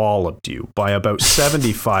walloped you by about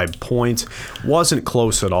 75 points. Wasn't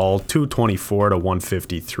close at all, 224 to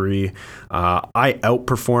 153. I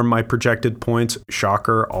outperformed my projected points.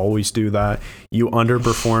 Shocker, always do that. You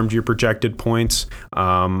underperformed your projected points.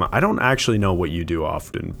 I don't actually know what you do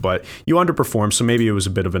often, but you underperformed, so maybe it was a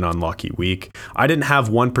bit of an unlucky week. I didn't have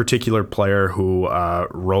one particular player who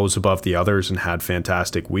rose above the others and had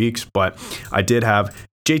fantastic weeks, but I did have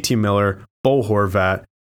JT Miller, Bo Horvat,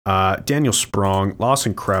 Daniel Sprong,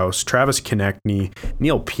 Lawson Krause, Travis Konechny,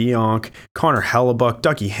 Neil Pionk, Connor Hellebuck,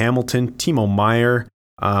 Dougie Hamilton, Timo Meier,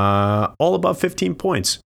 all above 15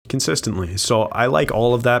 points consistently. So I like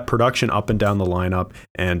all of that production up and down the lineup,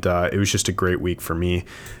 and it was just a great week for me.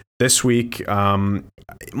 This week, it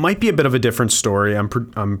might be a bit of a different story.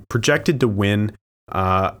 I'm projected to win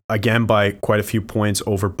again by quite a few points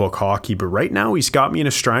over Book Hockey, but right now he's got me in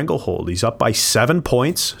a stranglehold. He's up by 7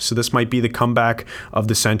 points, so this might be the comeback of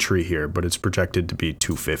the century here, but it's projected to be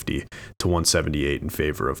 250 to 178 in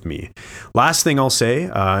favor of me. Last thing I'll say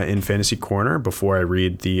in Fantasy Corner before I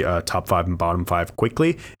read the top 5 and bottom 5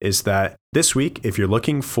 quickly is that this week, if you're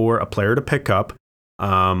looking for a player to pick up,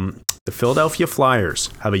 the Philadelphia Flyers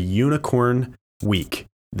have a unicorn week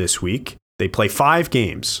this week. They play 5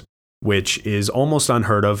 games, which is almost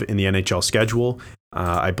unheard of in the NHL schedule.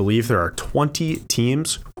 I believe there are 20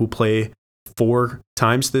 teams who play 4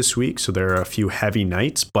 times this week, so there are a few heavy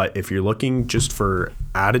nights. But if you're looking just for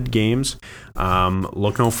added games,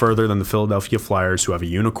 look no further than the Philadelphia Flyers, who have a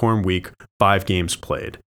unicorn week, 5 games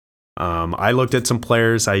played. I looked at some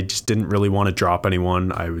players. I just didn't really want to drop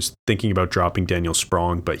anyone. I was thinking about dropping Daniel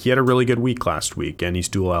Sprong, but he had a really good week last week, and he's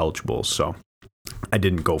dual eligible, so I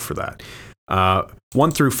didn't go for that.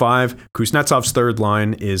 1 through 5, Kuznetsov's third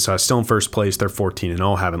line is still in first place. They're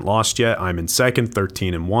 14-0, haven't lost yet. I'm in second,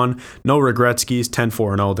 13-1. No Regretskis,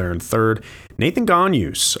 10-4-0. They're in third. Nathan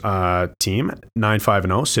Gagne's team,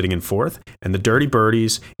 9-5-0, sitting in fourth. And the Dirty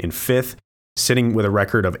Birdies in fifth, sitting with a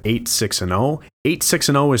record of 8-6-0.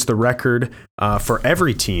 8-6-0 is the record for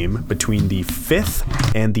every team between the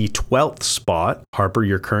 5th and the 12th spot. Harper,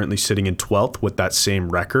 you're currently sitting in 12th with that same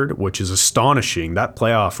record, which is astonishing. That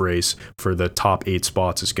playoff race for the top 8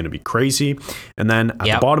 spots is going to be crazy. And then at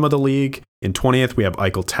the bottom of the league, in 20th, we have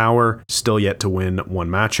Eichel Tower, still yet to win one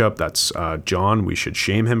matchup. That's John. We should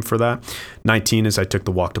shame him for that. 19 is I Took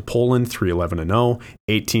the Walk to Poland, 3-11-0.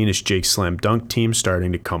 18 is Jake's Slam Dunk team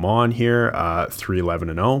starting to come on here,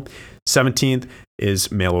 3-11-0. 17th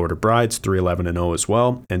is Mail Order Brides, 3-11-0 as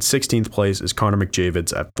well. And 16th place is Connor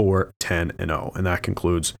McJavids at 4-10-0. And that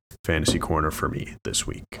concludes Fantasy Corner for me this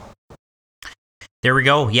week. There we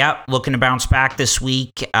go. Yep, looking to bounce back this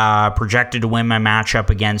week. Projected to win my matchup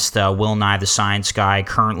against Will Nye the Science Guy.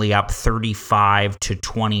 Currently up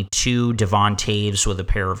 35-22. Devon Taves with a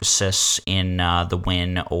pair of assists in the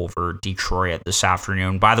win over Detroit this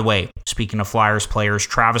afternoon. By the way, speaking of Flyers players,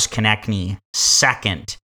 Travis Konechny,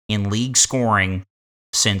 second in league scoring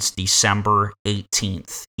since December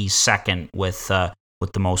 18th. He's second with the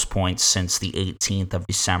most points since the 18th of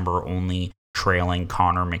December, only trailing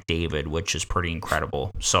Connor McDavid, which is pretty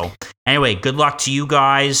incredible. So anyway, good luck to you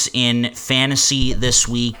guys in fantasy this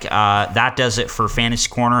week. That does it for Fantasy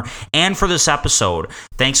Corner and for this episode.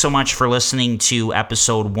 Thanks so much for listening to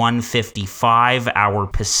episode 155, our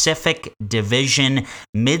Pacific Division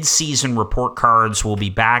mid-season report cards. We'll be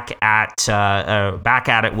back at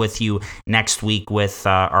it with you next week with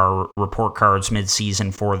our report cards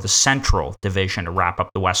mid-season for the Central Division to wrap up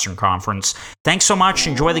the Western Conference. Thanks so much.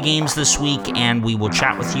 Enjoy the games this week, and we will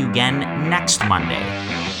chat with you again next Monday.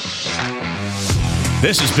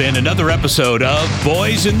 This has been another episode of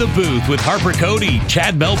Boys in the Booth with Harper Cody,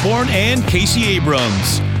 Chad Melbourne, and Casey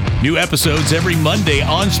Abrams. New episodes every Monday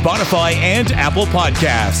on Spotify and Apple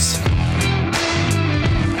Podcasts.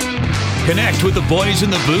 Connect with the Boys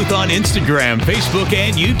in the Booth on Instagram, Facebook,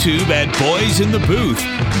 and YouTube at Boys in the Booth.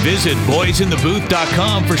 Visit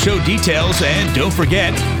boysinthebooth.com for show details, and don't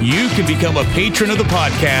forget, you can become a patron of the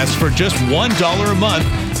podcast for just $1 a month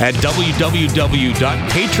at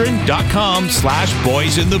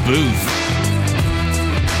www.patreon.com/boysinthebooth.